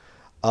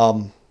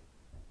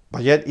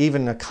 But yet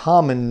even a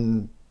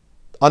common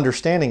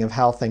understanding of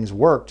how things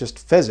work, just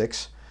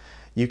physics,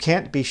 you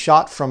can't be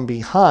shot from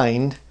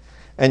behind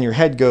and your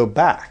head go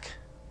back.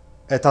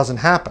 It doesn't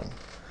happen.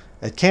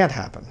 It can't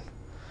happen.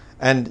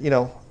 And, you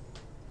know,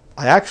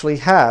 I actually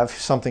have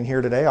something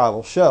here today I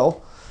will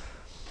show.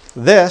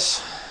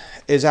 This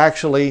is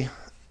actually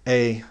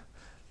the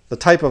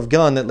type of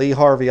gun that Lee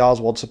Harvey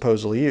Oswald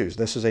supposedly used.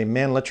 This is a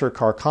Mannlicher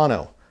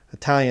Carcano,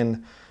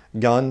 Italian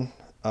gun.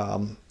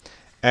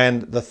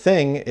 And the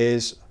thing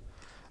is,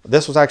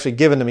 this was actually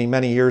given to me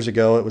many years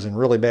ago. It was in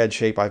really bad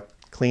shape. I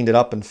cleaned it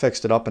up and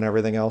fixed it up and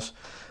everything else.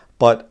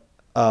 But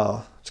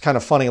it's kind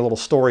of funny, a little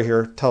story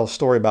here. Tell a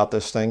story about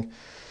this thing.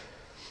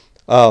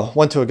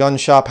 Went to a gun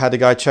shop, had the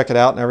guy check it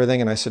out and everything.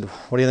 And I said,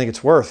 what do you think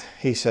it's worth?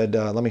 He said,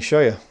 let me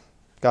show you.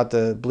 Got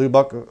the blue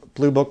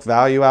book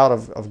value out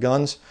of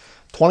guns.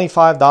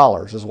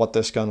 $25 is what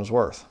this gun was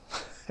worth.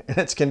 In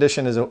its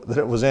condition that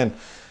it was in,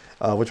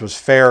 which was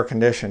fair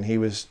condition. He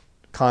was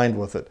kind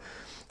with it.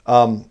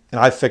 And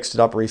I fixed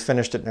it up,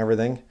 refinished it and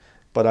everything.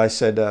 But I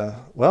said,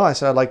 well, I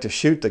said, I'd like to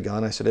shoot the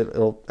gun. I said,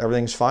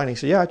 everything's fine. He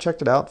said, yeah, I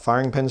checked it out.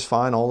 Firing pin's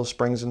fine. All the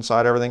springs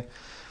inside, everything.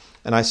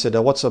 And I said,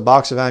 what's a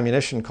box of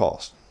ammunition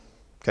cost?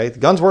 Okay, the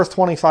gun's worth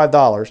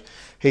 $25.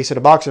 He said,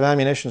 a box of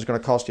ammunition is going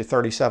to cost you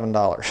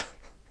 $37.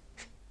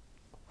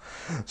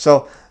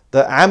 So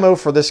the ammo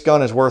for this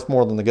gun is worth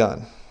more than the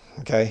gun.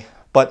 Okay,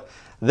 but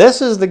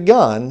this is the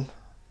gun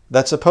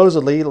that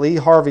supposedly Lee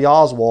Harvey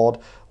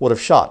Oswald would have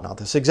shot. Not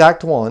this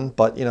exact one,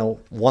 but, you know,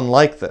 one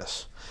like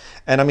this.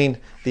 And I mean,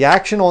 the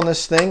action on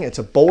this thing, it's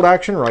a bolt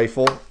action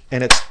rifle,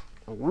 and it's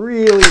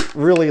really,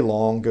 really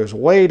long, goes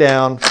way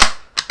down,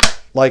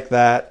 like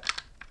that.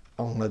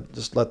 I'm going to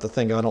just let the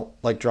thing go. I don't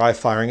like dry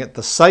firing it.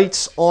 The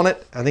sights on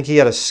it, I think he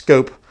had a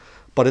scope,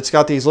 but it's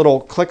got these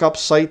little click-up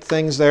sight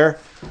things there.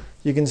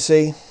 You can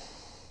see,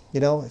 you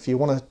know, if you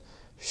want to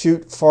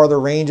shoot farther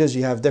ranges,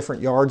 you have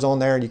different yards on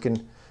there, and you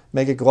can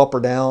make it go up or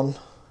down,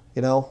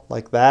 you know,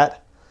 like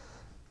that.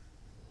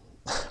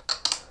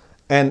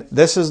 And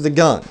this is the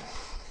gun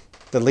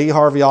that Lee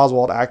Harvey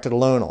Oswald acted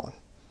alone on.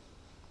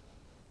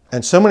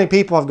 And so many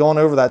people have gone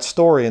over that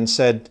story and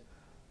said,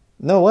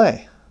 no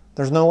way,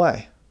 there's no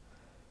way.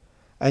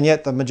 And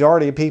yet the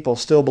majority of people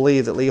still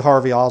believe that Lee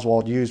Harvey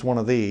Oswald used one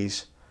of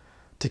these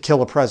to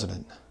kill a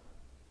president.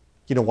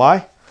 You know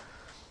why?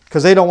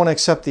 Because they don't want to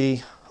accept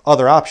the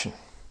other option.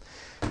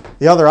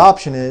 The other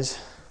option is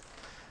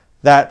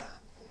that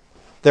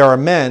there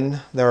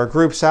are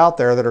groups out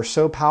there that are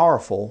so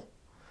powerful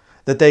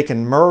that they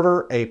can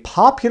murder a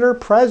popular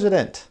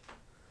president.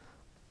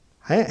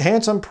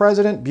 Handsome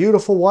president,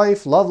 beautiful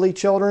wife, lovely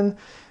children,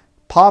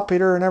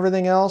 popular and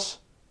everything else.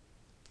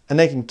 And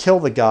they can kill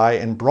the guy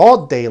in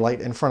broad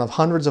daylight in front of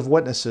hundreds of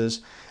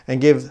witnesses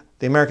and give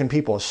the American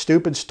people a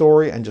stupid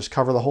story and just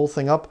cover the whole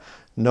thing up.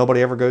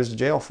 Nobody ever goes to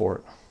jail for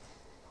it.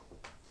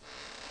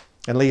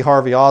 And Lee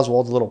Harvey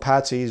Oswald, the little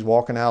patsy, he's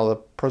walking out of the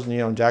prison, you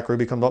know, and Jack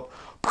Ruby comes up,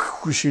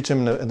 shoots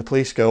him, and the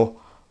police go,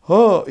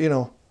 oh, you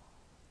know.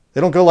 They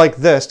don't go like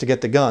this to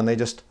get the gun. They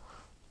just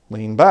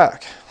lean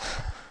back,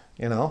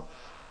 you know.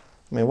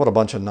 I mean, what a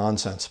bunch of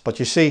nonsense. But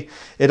you see,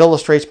 it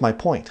illustrates my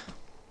point.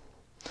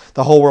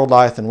 The whole world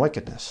lieth in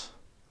wickedness.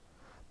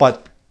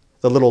 But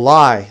the little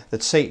lie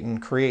that Satan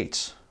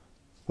creates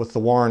with the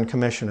Warren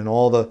Commission and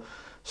all the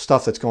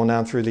stuff that's going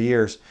down through the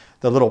years,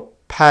 the little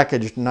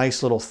packaged,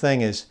 nice little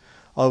thing is,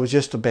 oh, it was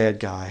just a bad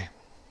guy.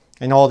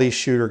 And all these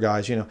shooter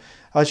guys, you know,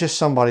 oh, it's just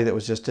somebody that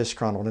was just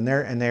disgruntled, and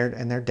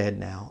they're dead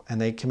now, and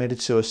they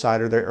committed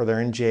suicide, or they're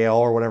in jail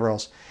or whatever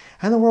else,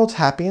 and the world's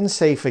happy and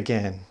safe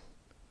again.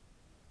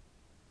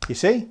 You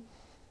see?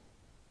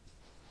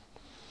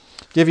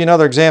 Give you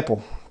another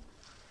example.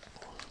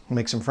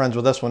 Make some friends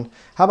with this one.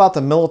 How about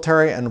the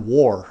military and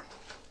war?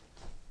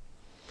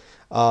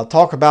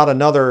 Talk about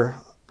another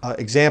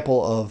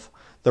example of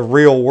the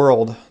real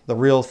world, the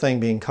real thing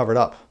being covered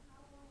up.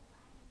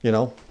 You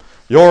know,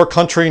 your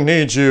country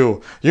needs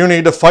you. You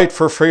need to fight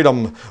for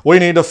freedom. We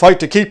need to fight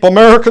to keep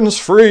Americans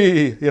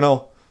free, you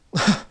know.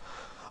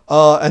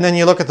 And then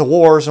you look at the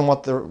wars and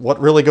what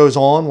really goes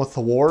on with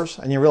the wars,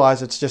 and you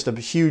realize it's just a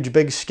huge,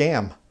 big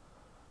scam.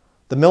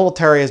 The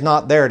military is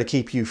not there to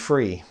keep you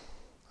free,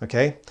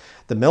 okay?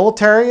 The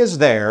military is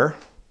there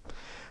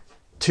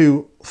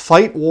to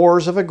fight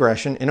wars of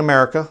aggression in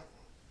America.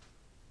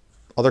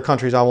 Other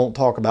countries I won't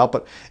talk about,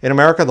 but in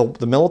America,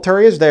 the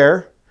military is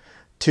there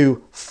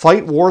to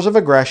fight wars of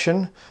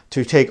aggression,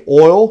 to take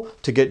oil,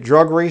 to get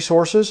drug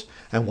resources,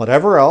 and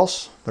whatever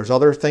else. There's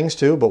other things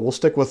too, but we'll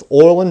stick with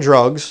oil and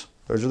drugs.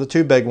 Those are the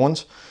two big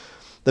ones.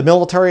 The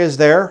military is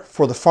there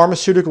for the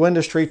pharmaceutical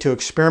industry to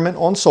experiment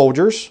on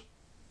soldiers.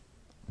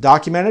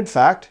 Documented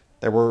fact.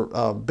 There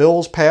were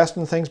bills passed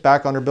and things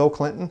back under Bill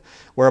Clinton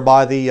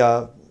whereby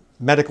the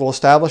medical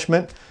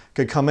establishment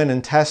could come in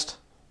and test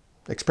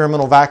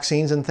experimental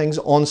vaccines and things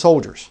on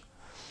soldiers.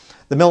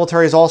 The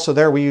military is also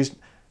there. We used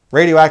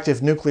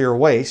radioactive nuclear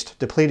waste,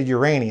 depleted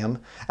uranium,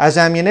 as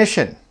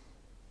ammunition.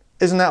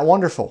 Isn't that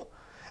wonderful?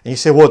 And you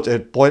say, well,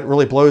 it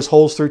really blows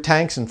holes through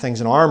tanks and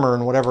things and armor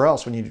and whatever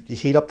else. When you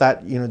heat up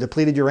that, you know,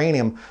 depleted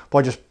uranium, boy,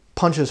 it just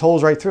punches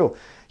holes right through.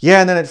 Yeah,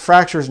 and then it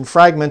fractures and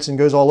fragments and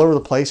goes all over the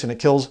place, and it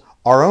kills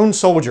our own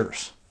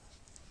soldiers.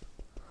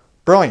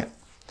 Brilliant.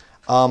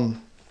 The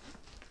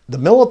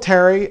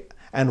military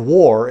and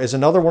war is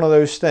another one of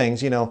those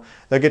things. You know,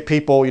 they get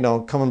people, you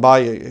know, coming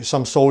by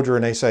some soldier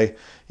and they say,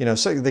 you know,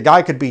 so the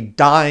guy could be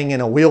dying in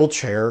a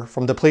wheelchair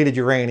from depleted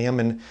uranium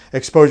and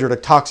exposure to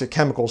toxic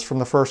chemicals from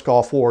the first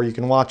Gulf War. You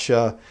can watch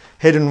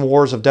Hidden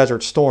Wars of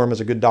Desert Storm, is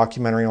a good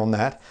documentary on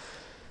that.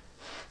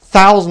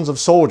 Thousands of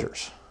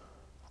soldiers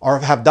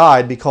have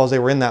died because they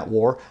were in that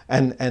war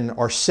and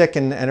are sick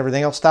and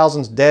everything else.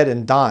 Thousands dead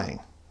and dying.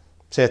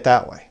 Say it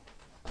that way.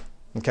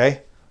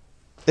 Okay?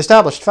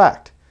 Established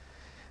fact.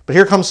 But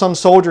here comes some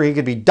soldier, he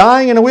could be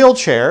dying in a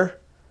wheelchair,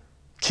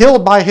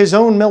 killed by his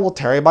own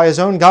military, by his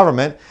own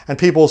government, and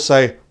people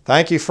say,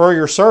 thank you for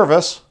your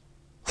service.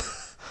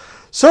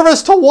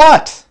 Service to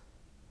what?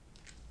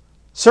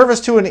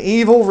 Service to an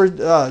evil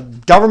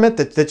government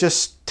that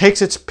just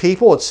takes its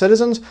people, its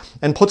citizens,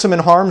 and puts them in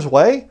harm's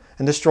way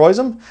and destroys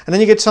them. And then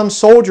you get some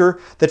soldier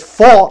that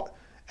fought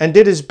and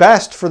did his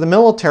best for the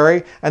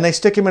military, and they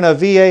stick him in a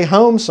VA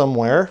home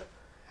somewhere,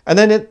 and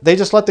then they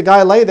just let the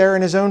guy lay there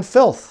in his own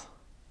filth.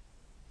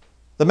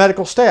 The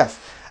medical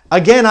staff.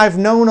 Again, I've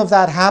known of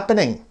that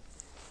happening.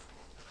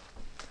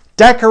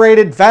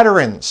 Decorated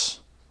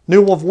veterans.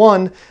 Knew of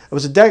one. He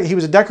was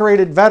a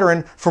decorated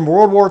veteran from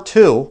World War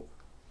II.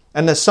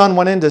 And the son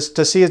went in to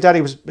see his dad.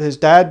 His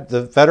dad,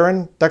 the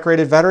veteran,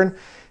 decorated veteran.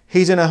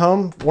 He's in a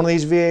home, one of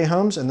these VA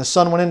homes. And the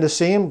son went in to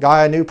see him,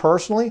 guy I knew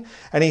personally.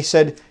 And he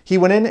said he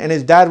went in and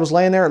his dad was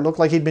laying there. It looked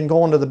like he'd been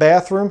going to the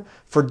bathroom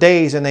for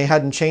days and they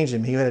hadn't changed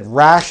him. He had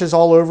rashes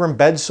all over him,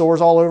 bed sores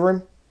all over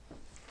him.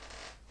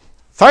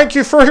 Thank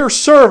you for your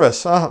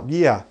service.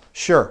 Yeah,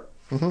 sure.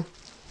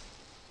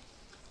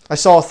 I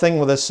saw a thing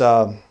with this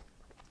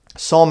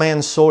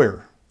Sawman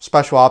Sawyer,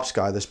 special ops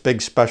guy, this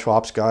big special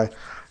ops guy,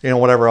 you know,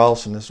 whatever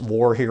else, and this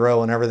war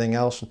hero and everything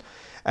else.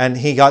 And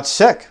he got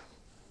sick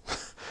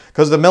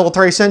because the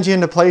military sends you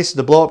into places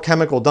to blow up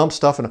chemical, dump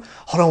stuff, and,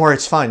 oh, don't worry,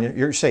 it's fine.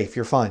 You're safe.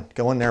 You're fine.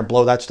 Go in there and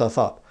blow that stuff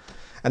up.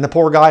 And the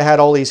poor guy had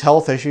all these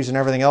health issues and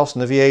everything else,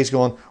 and the VA's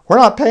going, we're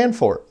not paying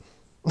for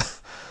it.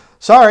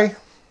 Sorry.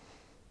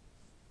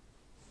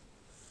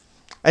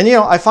 And, you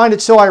know, I find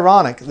it so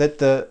ironic that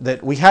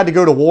that we had to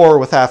go to war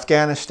with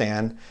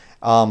Afghanistan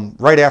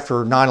right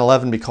after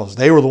 9/11 because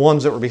they were the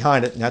ones that were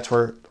behind it. And that's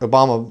where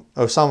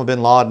Osama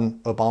bin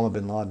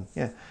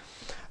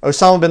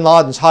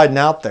Laden's hiding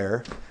out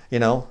there, you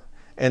know,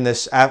 in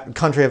this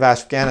country of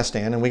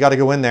Afghanistan. And we got to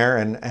go in there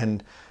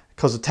and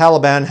because the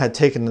Taliban had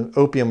taken the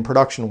opium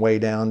production way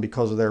down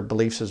because of their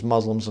beliefs as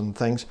Muslims and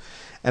things.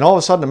 And all of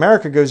a sudden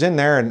America goes in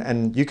there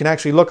and you can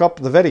actually look up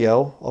the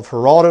video of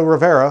Geraldo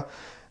Rivera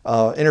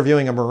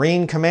interviewing a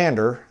Marine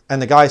commander, and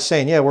the guy's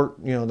saying, yeah,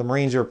 the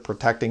Marines are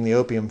protecting the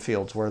opium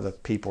fields where the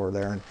people are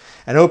there.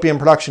 And opium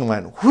production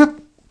went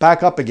whoop,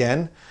 back up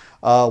again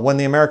when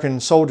the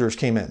American soldiers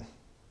came in.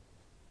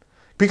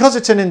 Because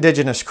it's an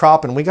indigenous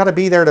crop and we got to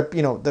be there to,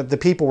 you know, the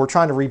people were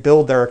trying to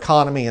rebuild their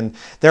economy, and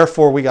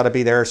therefore we got to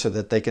be there so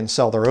that they can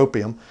sell their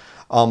opium.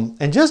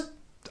 And just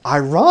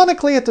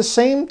ironically at the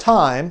same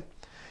time,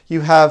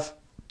 you have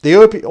the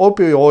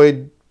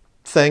opioid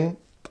thing,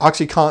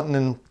 OxyContin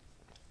and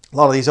a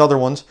lot of these other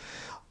ones,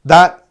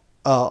 that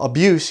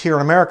abuse here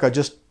in America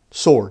just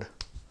soared.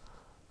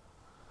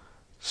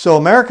 So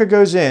America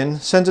goes in,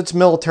 sends its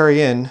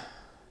military in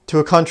to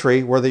a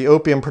country where the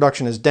opium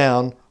production is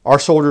down. Our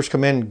soldiers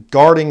come in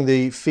guarding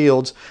the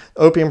fields.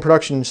 Opium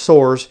production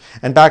soars.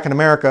 And back in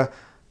America,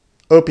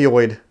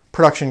 opioid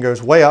production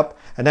goes way up.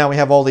 And now we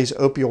have all these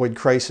opioid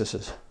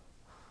crises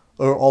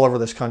all over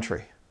this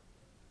country.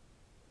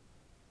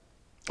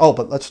 Oh,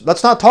 but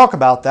let's not talk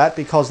about that,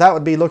 because that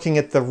would be looking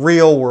at the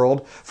real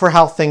world for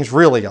how things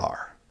really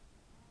are.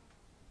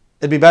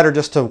 It'd be better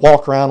just to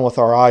walk around with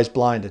our eyes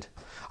blinded.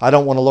 I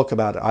don't want to look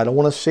about it. I don't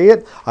want to see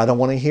it. I don't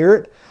want to hear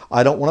it.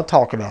 I don't want to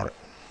talk about it.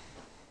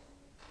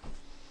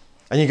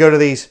 And you go to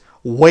these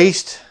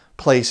waste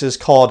places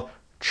called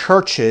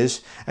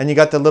churches, and you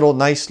got the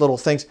nice little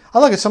things. I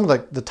look at some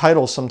of the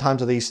titles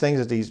sometimes of these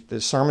things,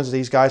 the sermons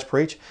these guys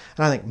preach,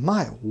 and I think,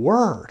 my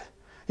word.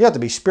 You have to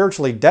be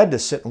spiritually dead to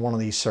sit in one of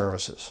these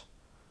services.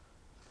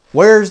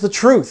 Where's the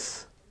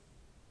truth?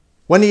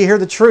 When do you hear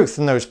the truth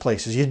in those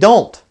places? You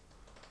don't.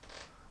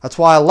 That's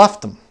why I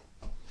left them.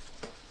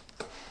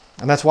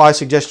 And that's why I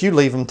suggest you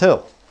leave them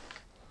too.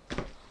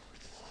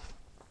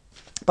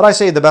 But I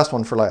saved the best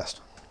one for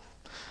last.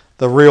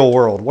 The real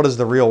world. What is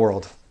the real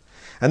world?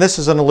 And this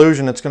is an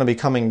illusion that's going to be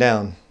coming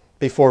down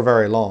before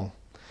very long.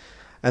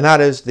 And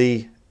that is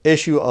the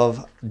issue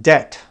of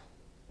debt.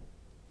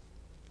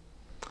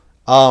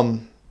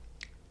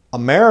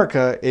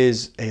 America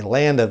is a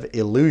land of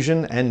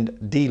illusion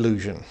and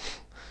delusion.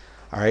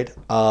 All right.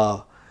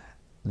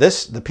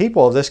 The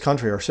people of this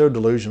country are so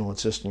delusional,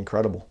 it's just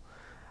incredible.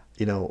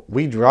 You know,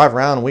 we drive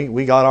around and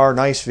we got our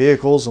nice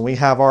vehicles and we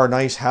have our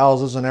nice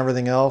houses and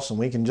everything else, and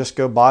we can just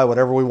go buy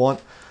whatever we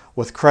want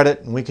with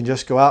credit, and we can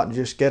just go out and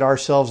just get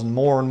ourselves in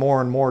more and more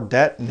and more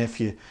debt. And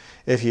if you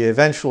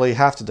eventually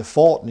have to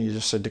default, and you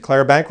just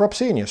declare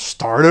bankruptcy and you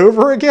start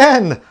over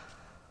again.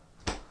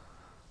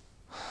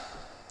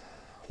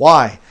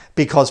 Why?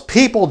 Because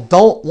people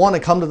don't want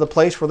to come to the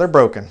place where they're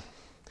broken.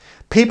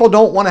 People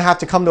don't want to have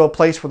to come to a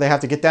place where they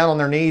have to get down on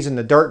their knees in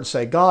the dirt and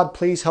say, God,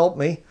 please help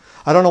me.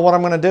 I don't know what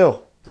I'm going to do.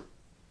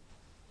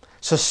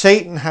 So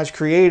Satan has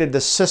created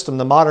this system,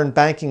 the modern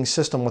banking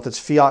system with its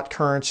fiat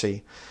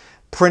currency,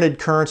 printed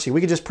currency.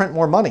 We could just print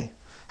more money.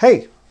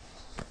 Hey,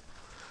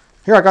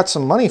 here, I got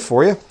some money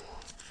for you.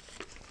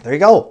 There you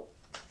go.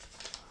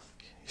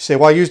 You say,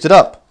 well, I used it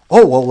up.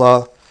 Oh,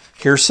 well,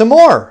 here's some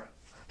more.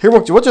 Here,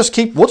 we'll just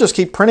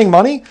keep printing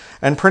money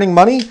and printing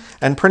money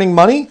and printing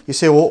money. You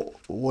say, well,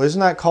 isn't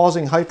that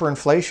causing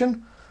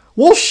hyperinflation?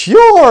 Well,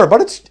 sure,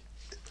 but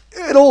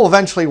it'll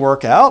eventually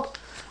work out.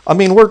 I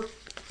mean, we're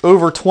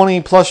over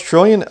 20 plus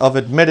trillion of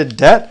admitted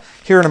debt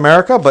here in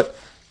America, but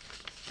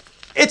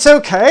it's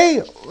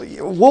okay.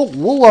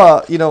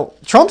 We'll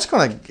Trump's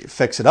going to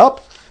fix it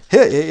up.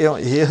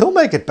 He'll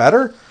make it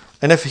better.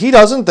 And if he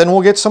doesn't, then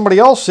we'll get somebody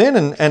else in,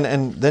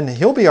 and then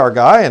he'll be our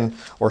guy,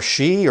 or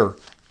she, or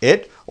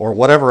it, or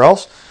whatever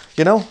else,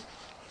 you know.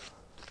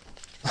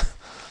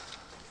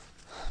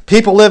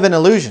 People live in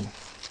illusion.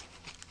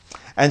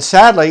 And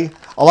sadly,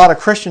 a lot of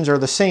Christians are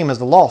the same as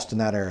the lost in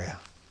that area.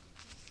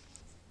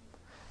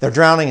 They're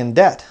drowning in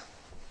debt.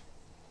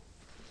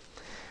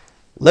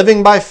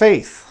 Living by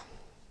faith.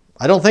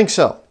 I don't think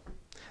so.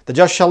 The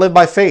just shall live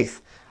by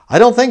faith. I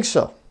don't think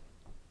so.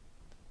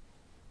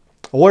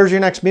 Well, where's your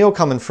next meal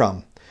coming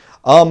from?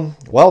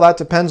 Well, that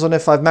depends on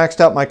if I've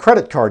maxed out my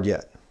credit card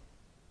yet.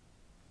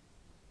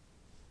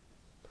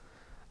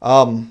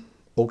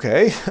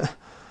 Okay.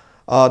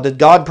 Did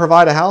God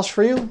provide a house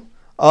for you?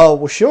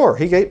 Well, sure.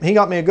 He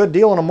got me a good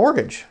deal on a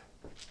mortgage.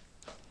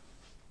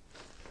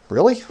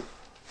 Really?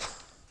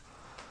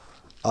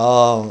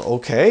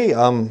 Okay.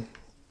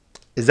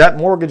 Is that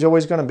mortgage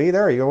always going to be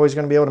there? Are you always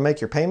going to be able to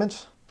make your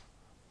payments?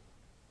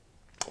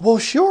 Well,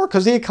 sure,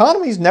 because the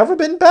economy's never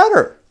been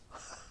better.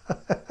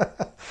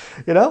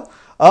 You know?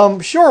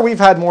 Sure, we've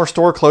had more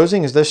store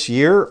closings this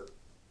year,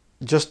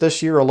 just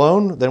this year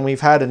alone, than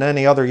we've had in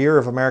any other year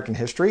of American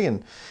history.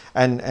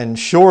 And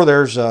sure,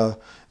 there's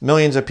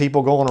millions of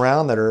people going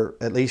around that are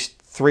at least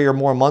 3 or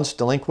more months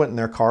delinquent in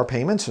their car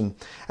payments.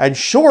 And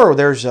sure,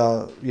 there's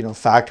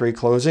factory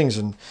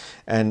closings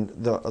and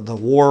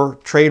the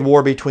trade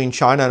war between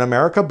China and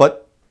America,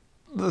 but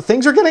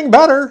things are getting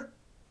better.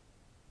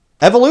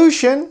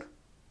 Evolution.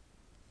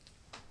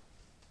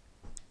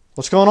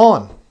 What's going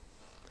on?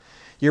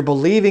 You're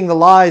believing the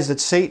lies that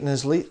Satan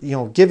is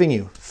giving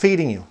you,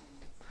 feeding you.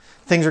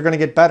 Things are going to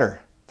get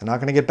better. They're not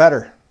going to get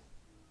better.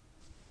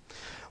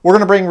 We're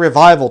going to bring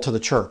revival to the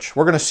church.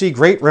 We're going to see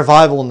great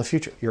revival in the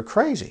future. You're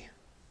crazy.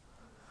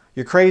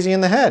 You're crazy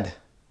in the head.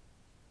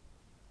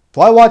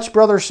 So I watch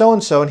brother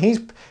so-and-so, and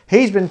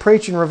he's been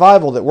preaching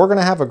revival, that we're going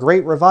to have a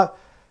great revival.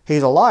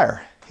 He's a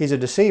liar. He's a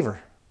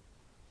deceiver.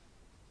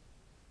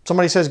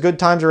 Somebody says good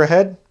times are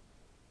ahead.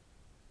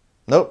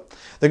 Nope.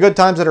 The good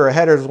times that are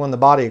ahead is when the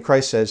body of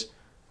Christ says,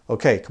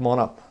 okay, come on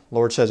up.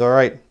 Lord says, all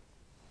right,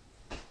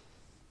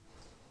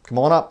 come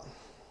on up.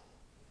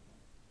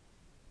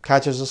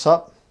 Catches us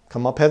up.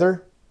 Come up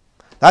hither.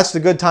 That's the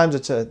good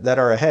times that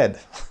are ahead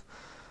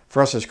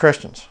for us as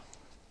Christians.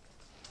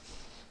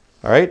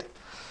 All right?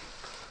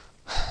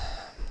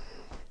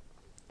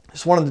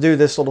 Just wanted to do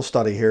this little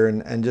study here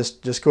and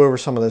just go over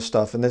some of this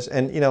stuff.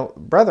 And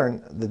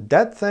brethren, the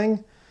debt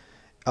thing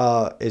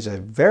is a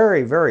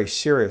very, very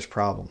serious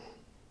problem.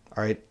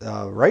 All right?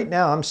 Right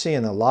now, I'm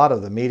seeing a lot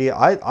of the media.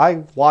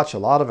 I watch a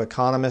lot of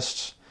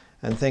economists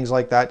and things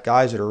like that,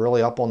 guys that are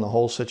really up on the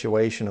whole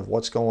situation of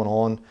what's going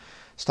on.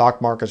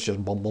 Stock market's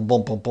just boom, boom,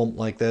 boom, boom, boom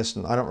like this.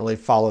 And I don't really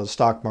follow the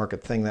stock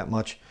market thing that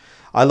much.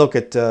 I look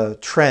at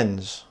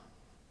trends.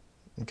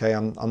 Okay,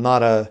 I'm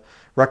not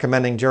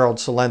recommending Gerald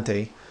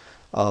Celente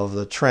of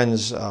the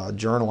Trends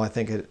Journal, I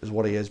think is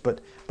what he is.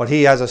 But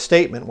he has a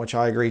statement, which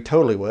I agree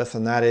totally with,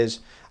 and that is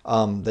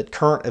that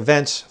current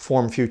events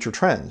form future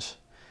trends.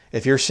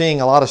 If you're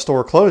seeing a lot of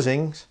store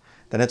closings,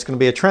 then it's going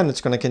to be a trend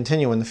that's going to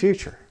continue in the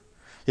future.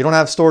 You don't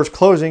have stores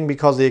closing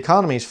because the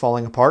economy is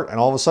falling apart and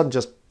all of a sudden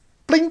just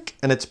blink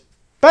and it's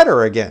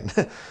better again.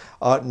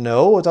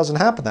 No, it doesn't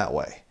happen that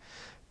way.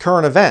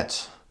 Current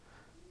events.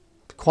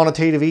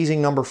 Quantitative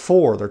easing number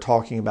 4 they're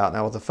talking about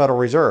now with the Federal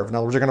Reserve. In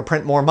other words, they're going to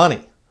print more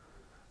money.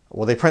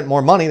 Well, they print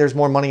more money. There's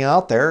more money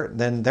out there.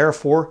 Then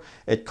therefore,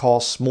 it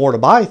costs more to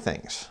buy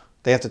things.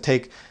 They have to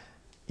take,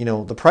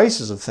 the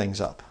prices of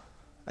things up.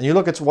 And you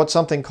look at what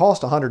something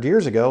cost 100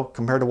 years ago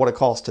compared to what it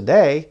costs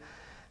today,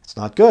 it's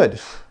not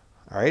good.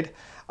 All right?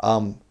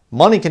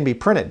 Money can be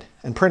printed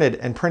and printed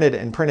and printed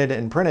and printed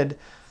and printed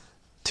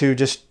to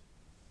just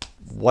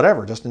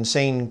whatever, just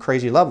insane,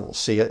 crazy levels.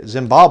 See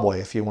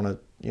Zimbabwe, if you want to,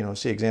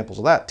 see examples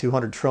of that.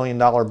 $200 trillion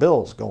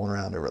bills going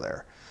around over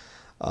there.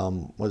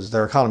 Was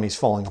their economies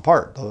falling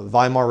apart. The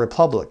Weimar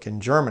Republic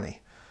in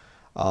Germany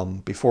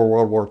before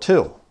World War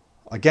II.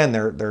 Again,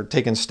 they're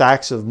taking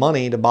stacks of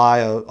money to buy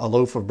a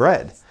loaf of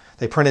bread.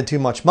 They printed too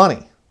much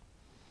money.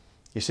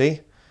 You see?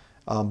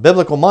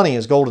 Biblical money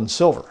is gold and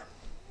silver.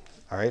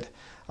 All right?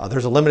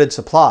 There's a limited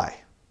supply.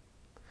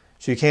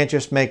 So you can't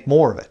just make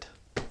more of it.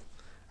 All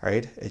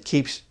right? It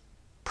keeps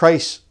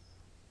price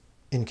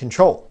in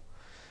control.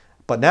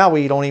 But now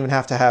we don't even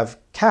have to have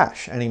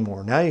cash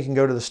anymore. Now you can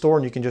go to the store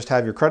and you can just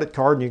have your credit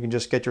card and you can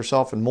just get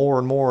yourself in more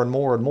and more and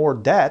more and more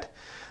debt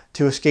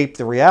to escape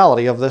the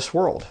reality of this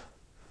world.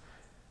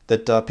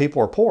 That people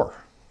are poor.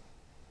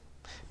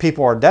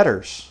 People are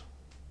debtors.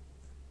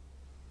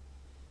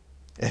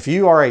 If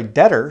you are a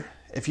debtor,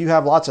 if you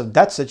have lots of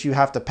debts that you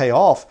have to pay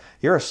off,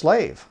 you're a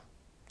slave.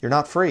 You're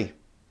not free.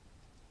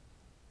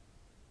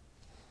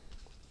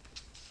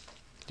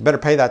 You better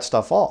pay that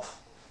stuff off.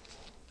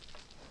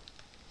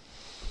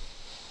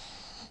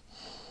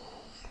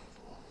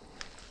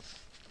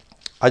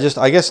 I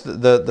guess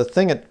the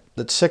thing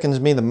that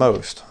sickens me the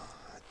most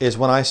is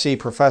when I see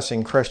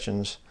professing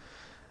Christians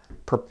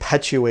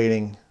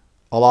perpetuating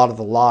a lot of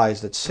the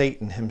lies that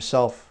Satan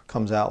himself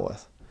comes out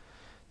with.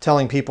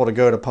 Telling people to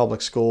go to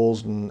public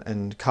schools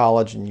and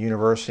college and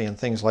university and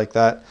things like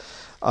that.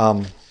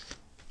 I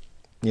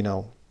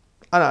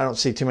don't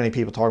see too many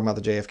people talking about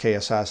the JFK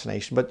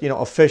assassination, but,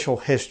 official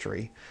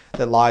history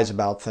that lies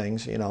about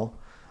things,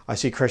 I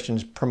see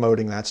Christians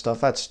promoting that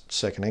stuff. That's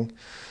sickening.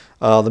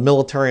 The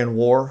military and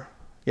war.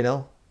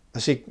 I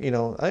see,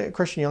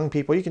 Christian young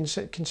people, you can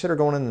consider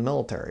going in the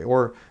military,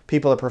 or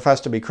people that profess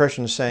to be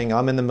Christians saying,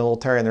 I'm in the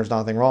military and there's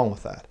nothing wrong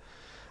with that.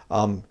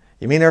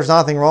 You mean there's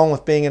nothing wrong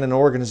with being in an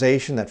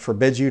organization that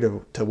forbids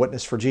you to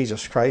witness for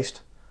Jesus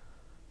Christ?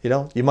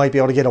 You might be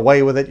able to get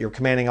away with it. Your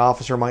commanding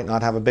officer might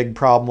not have a big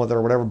problem with it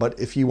or whatever, but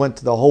if you went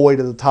the whole way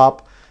to the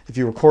top, if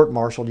you were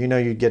court-martialed,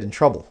 you'd get in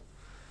trouble.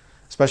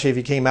 Especially if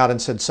you came out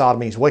and said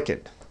sodomy is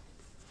wicked.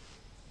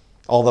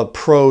 All the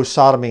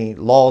pro-sodomy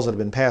laws that have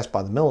been passed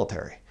by the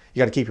military. You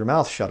got to keep your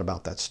mouth shut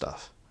about that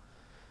stuff.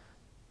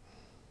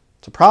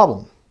 It's a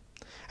problem.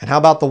 And how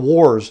about the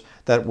wars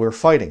that we're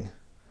fighting?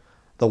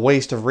 The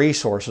waste of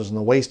resources and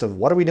the waste of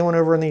what are we doing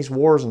over in these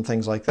wars and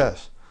things like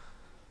this?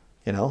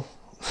 You know,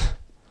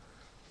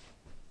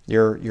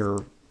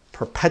 you're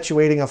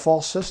perpetuating a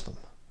false system.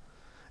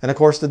 And of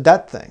course, the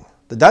debt thing.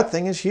 The debt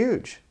thing is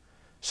huge.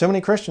 So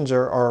many Christians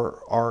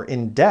are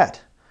in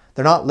debt.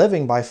 They're not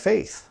living by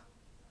faith.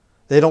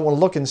 They don't want to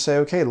look and say,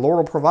 okay, the Lord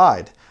will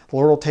provide. The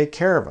Lord will take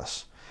care of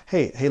us.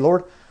 Hey,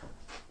 Lord,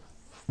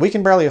 we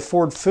can barely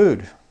afford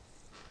food.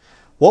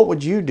 What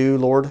would you do,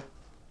 Lord,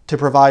 to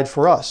provide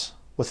for us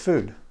with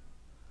food? And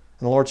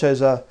the Lord says,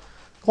 go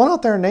on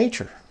out there in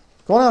nature.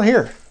 Go on out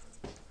here.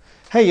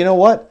 Hey, you know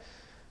what?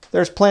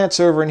 There's plants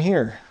over in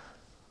here.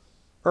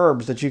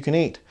 Herbs that you can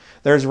eat.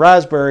 There's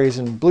raspberries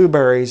and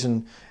blueberries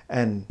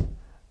and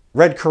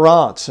red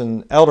currants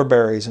and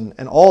elderberries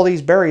and all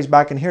these berries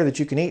back in here that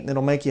you can eat, and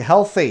it'll make you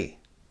healthy.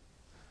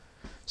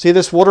 See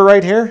this water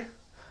right here?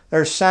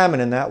 There's salmon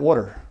in that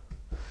water.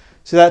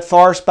 See that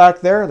forest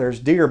back there? There's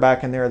deer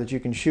back in there that you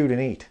can shoot and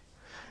eat.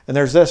 And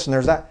there's this and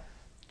there's that.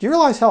 Do you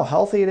realize how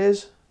healthy it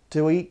is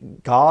to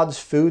eat God's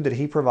food that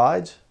He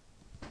provides?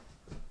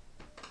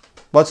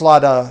 But it's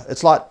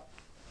a lot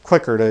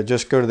quicker to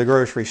just go to the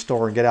grocery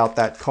store and get out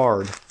that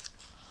card.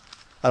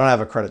 I don't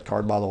have a credit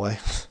card, by the way.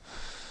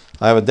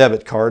 I have a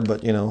debit card,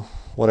 but you know,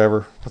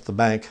 whatever, with the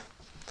bank.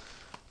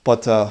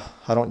 But I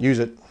don't use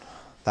it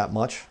that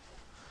much.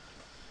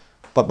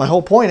 But my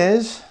whole point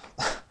is,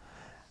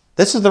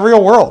 this is the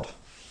real world.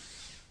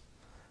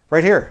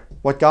 Right here,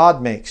 what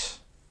God makes.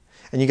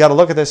 And you got to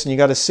look at this and you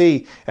got to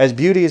see, as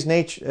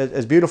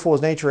beautiful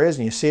as nature is,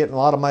 and you see it in a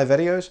lot of my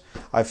videos,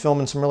 I film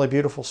in some really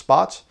beautiful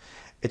spots,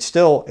 it's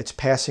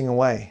passing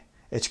away.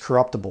 It's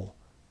corruptible.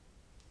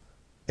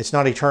 It's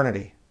not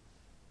eternity.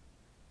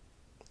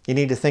 You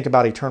need to think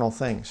about eternal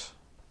things.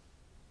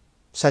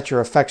 Set your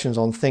affections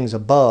on things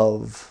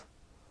above,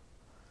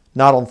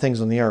 not on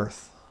things on the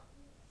earth.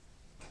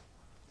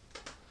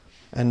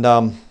 And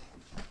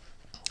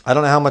I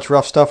don't know how much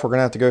rough stuff we're going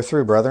to have to go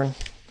through, brethren.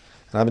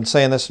 And I've been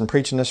saying this and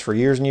preaching this for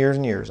years and years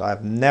and years.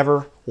 I've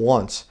never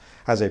once,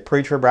 as a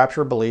preacher,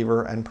 rapture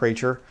believer, and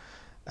preacher,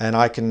 and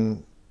I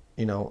can,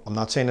 you know, I'm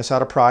not saying this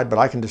out of pride, but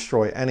I can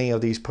destroy any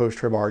of these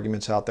post-trib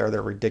arguments out there.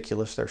 They're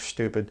ridiculous. They're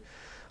stupid.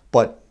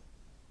 But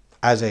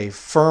as a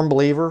firm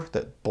believer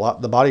that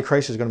the body of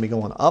Christ is going to be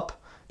going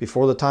up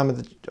before the time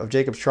of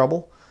Jacob's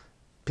trouble,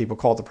 people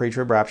call it the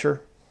pre-trib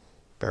rapture.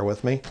 Bear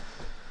with me.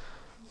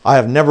 I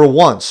have never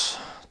once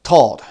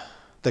taught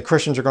that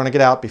Christians are going to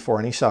get out before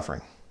any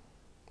suffering.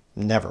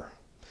 Never.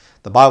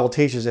 The Bible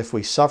teaches if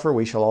we suffer,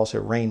 we shall also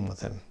reign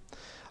with Him.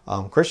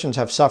 Christians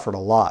have suffered a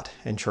lot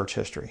in church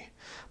history,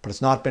 but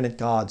it's not been at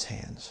God's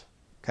hands.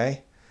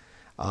 Okay?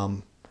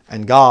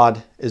 And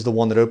God is the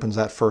one that opens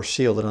that first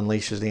seal that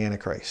unleashes the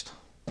Antichrist.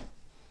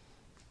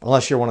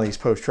 Unless you're one of these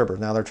post-tribbers.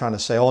 Now they're trying to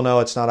say, oh no,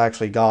 it's not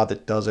actually God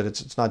that does it.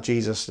 It's not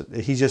Jesus.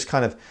 He's just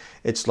kind of,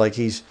 it's like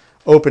He's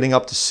opening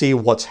up to see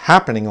what's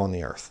happening on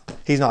the earth.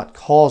 He's not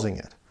causing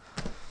it.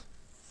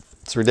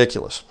 It's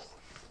ridiculous.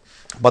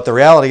 But the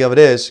reality of it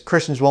is,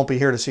 Christians won't be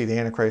here to see the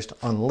Antichrist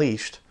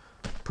unleashed.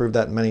 Proved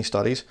that in many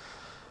studies.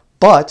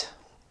 But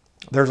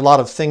there's a lot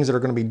of things that are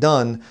going to be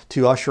done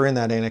to usher in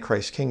that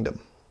Antichrist kingdom.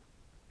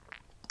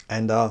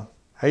 And I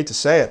hate to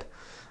say it,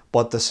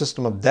 but the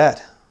system of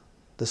debt,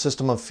 the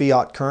system of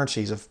fiat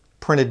currencies, of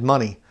printed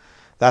money,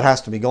 that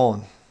has to be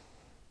gone.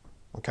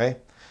 Okay?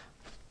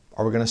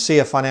 Are we going to see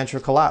a financial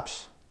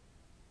collapse?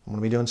 I'm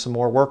going to be doing some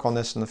more work on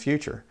this in the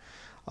future.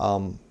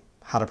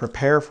 How to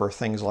prepare for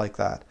things like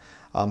that.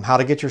 How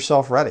to get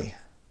yourself ready.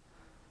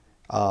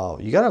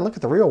 You got to look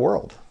at the real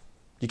world.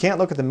 You can't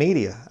look at the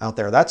media out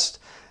there.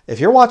 If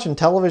you're watching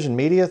television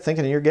media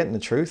thinking you're getting the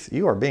truth,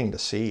 you are being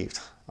deceived.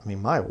 I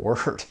mean, my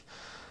word.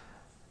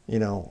 You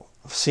know,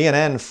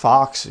 CNN,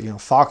 Fox, you know,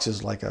 Fox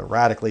is like a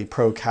radically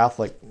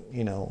pro-Catholic,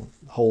 you know,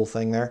 whole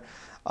thing there.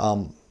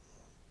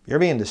 You're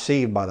being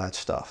deceived by that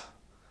stuff.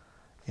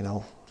 You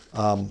know,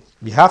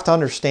 you have to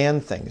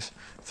understand things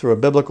through a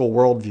biblical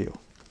worldview.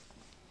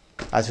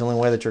 That's the only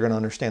way that you're going to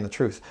understand the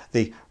truth.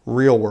 The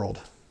real world,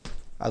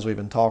 as we've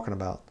been talking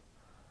about.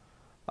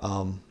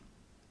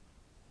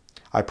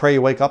 I pray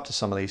you wake up to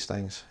some of these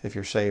things if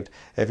you're saved.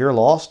 If you're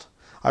lost,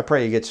 I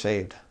pray you get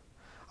saved.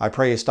 I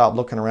pray you stop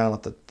looking around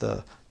at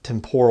the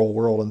temporal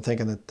world and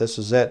thinking that this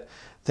is it.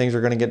 Things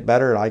are going to get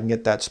better and I can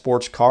get that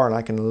sports car and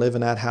I can live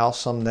in that house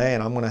someday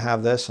and I'm going to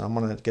have this and I'm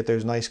going to get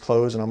those nice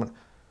clothes and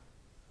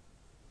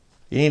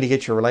You need to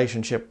get your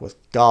relationship with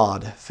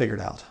God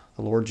figured out.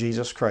 The Lord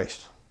Jesus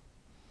Christ.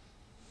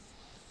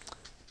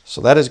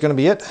 So that is going to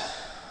be it.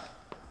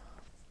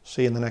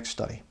 See you in the next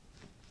study.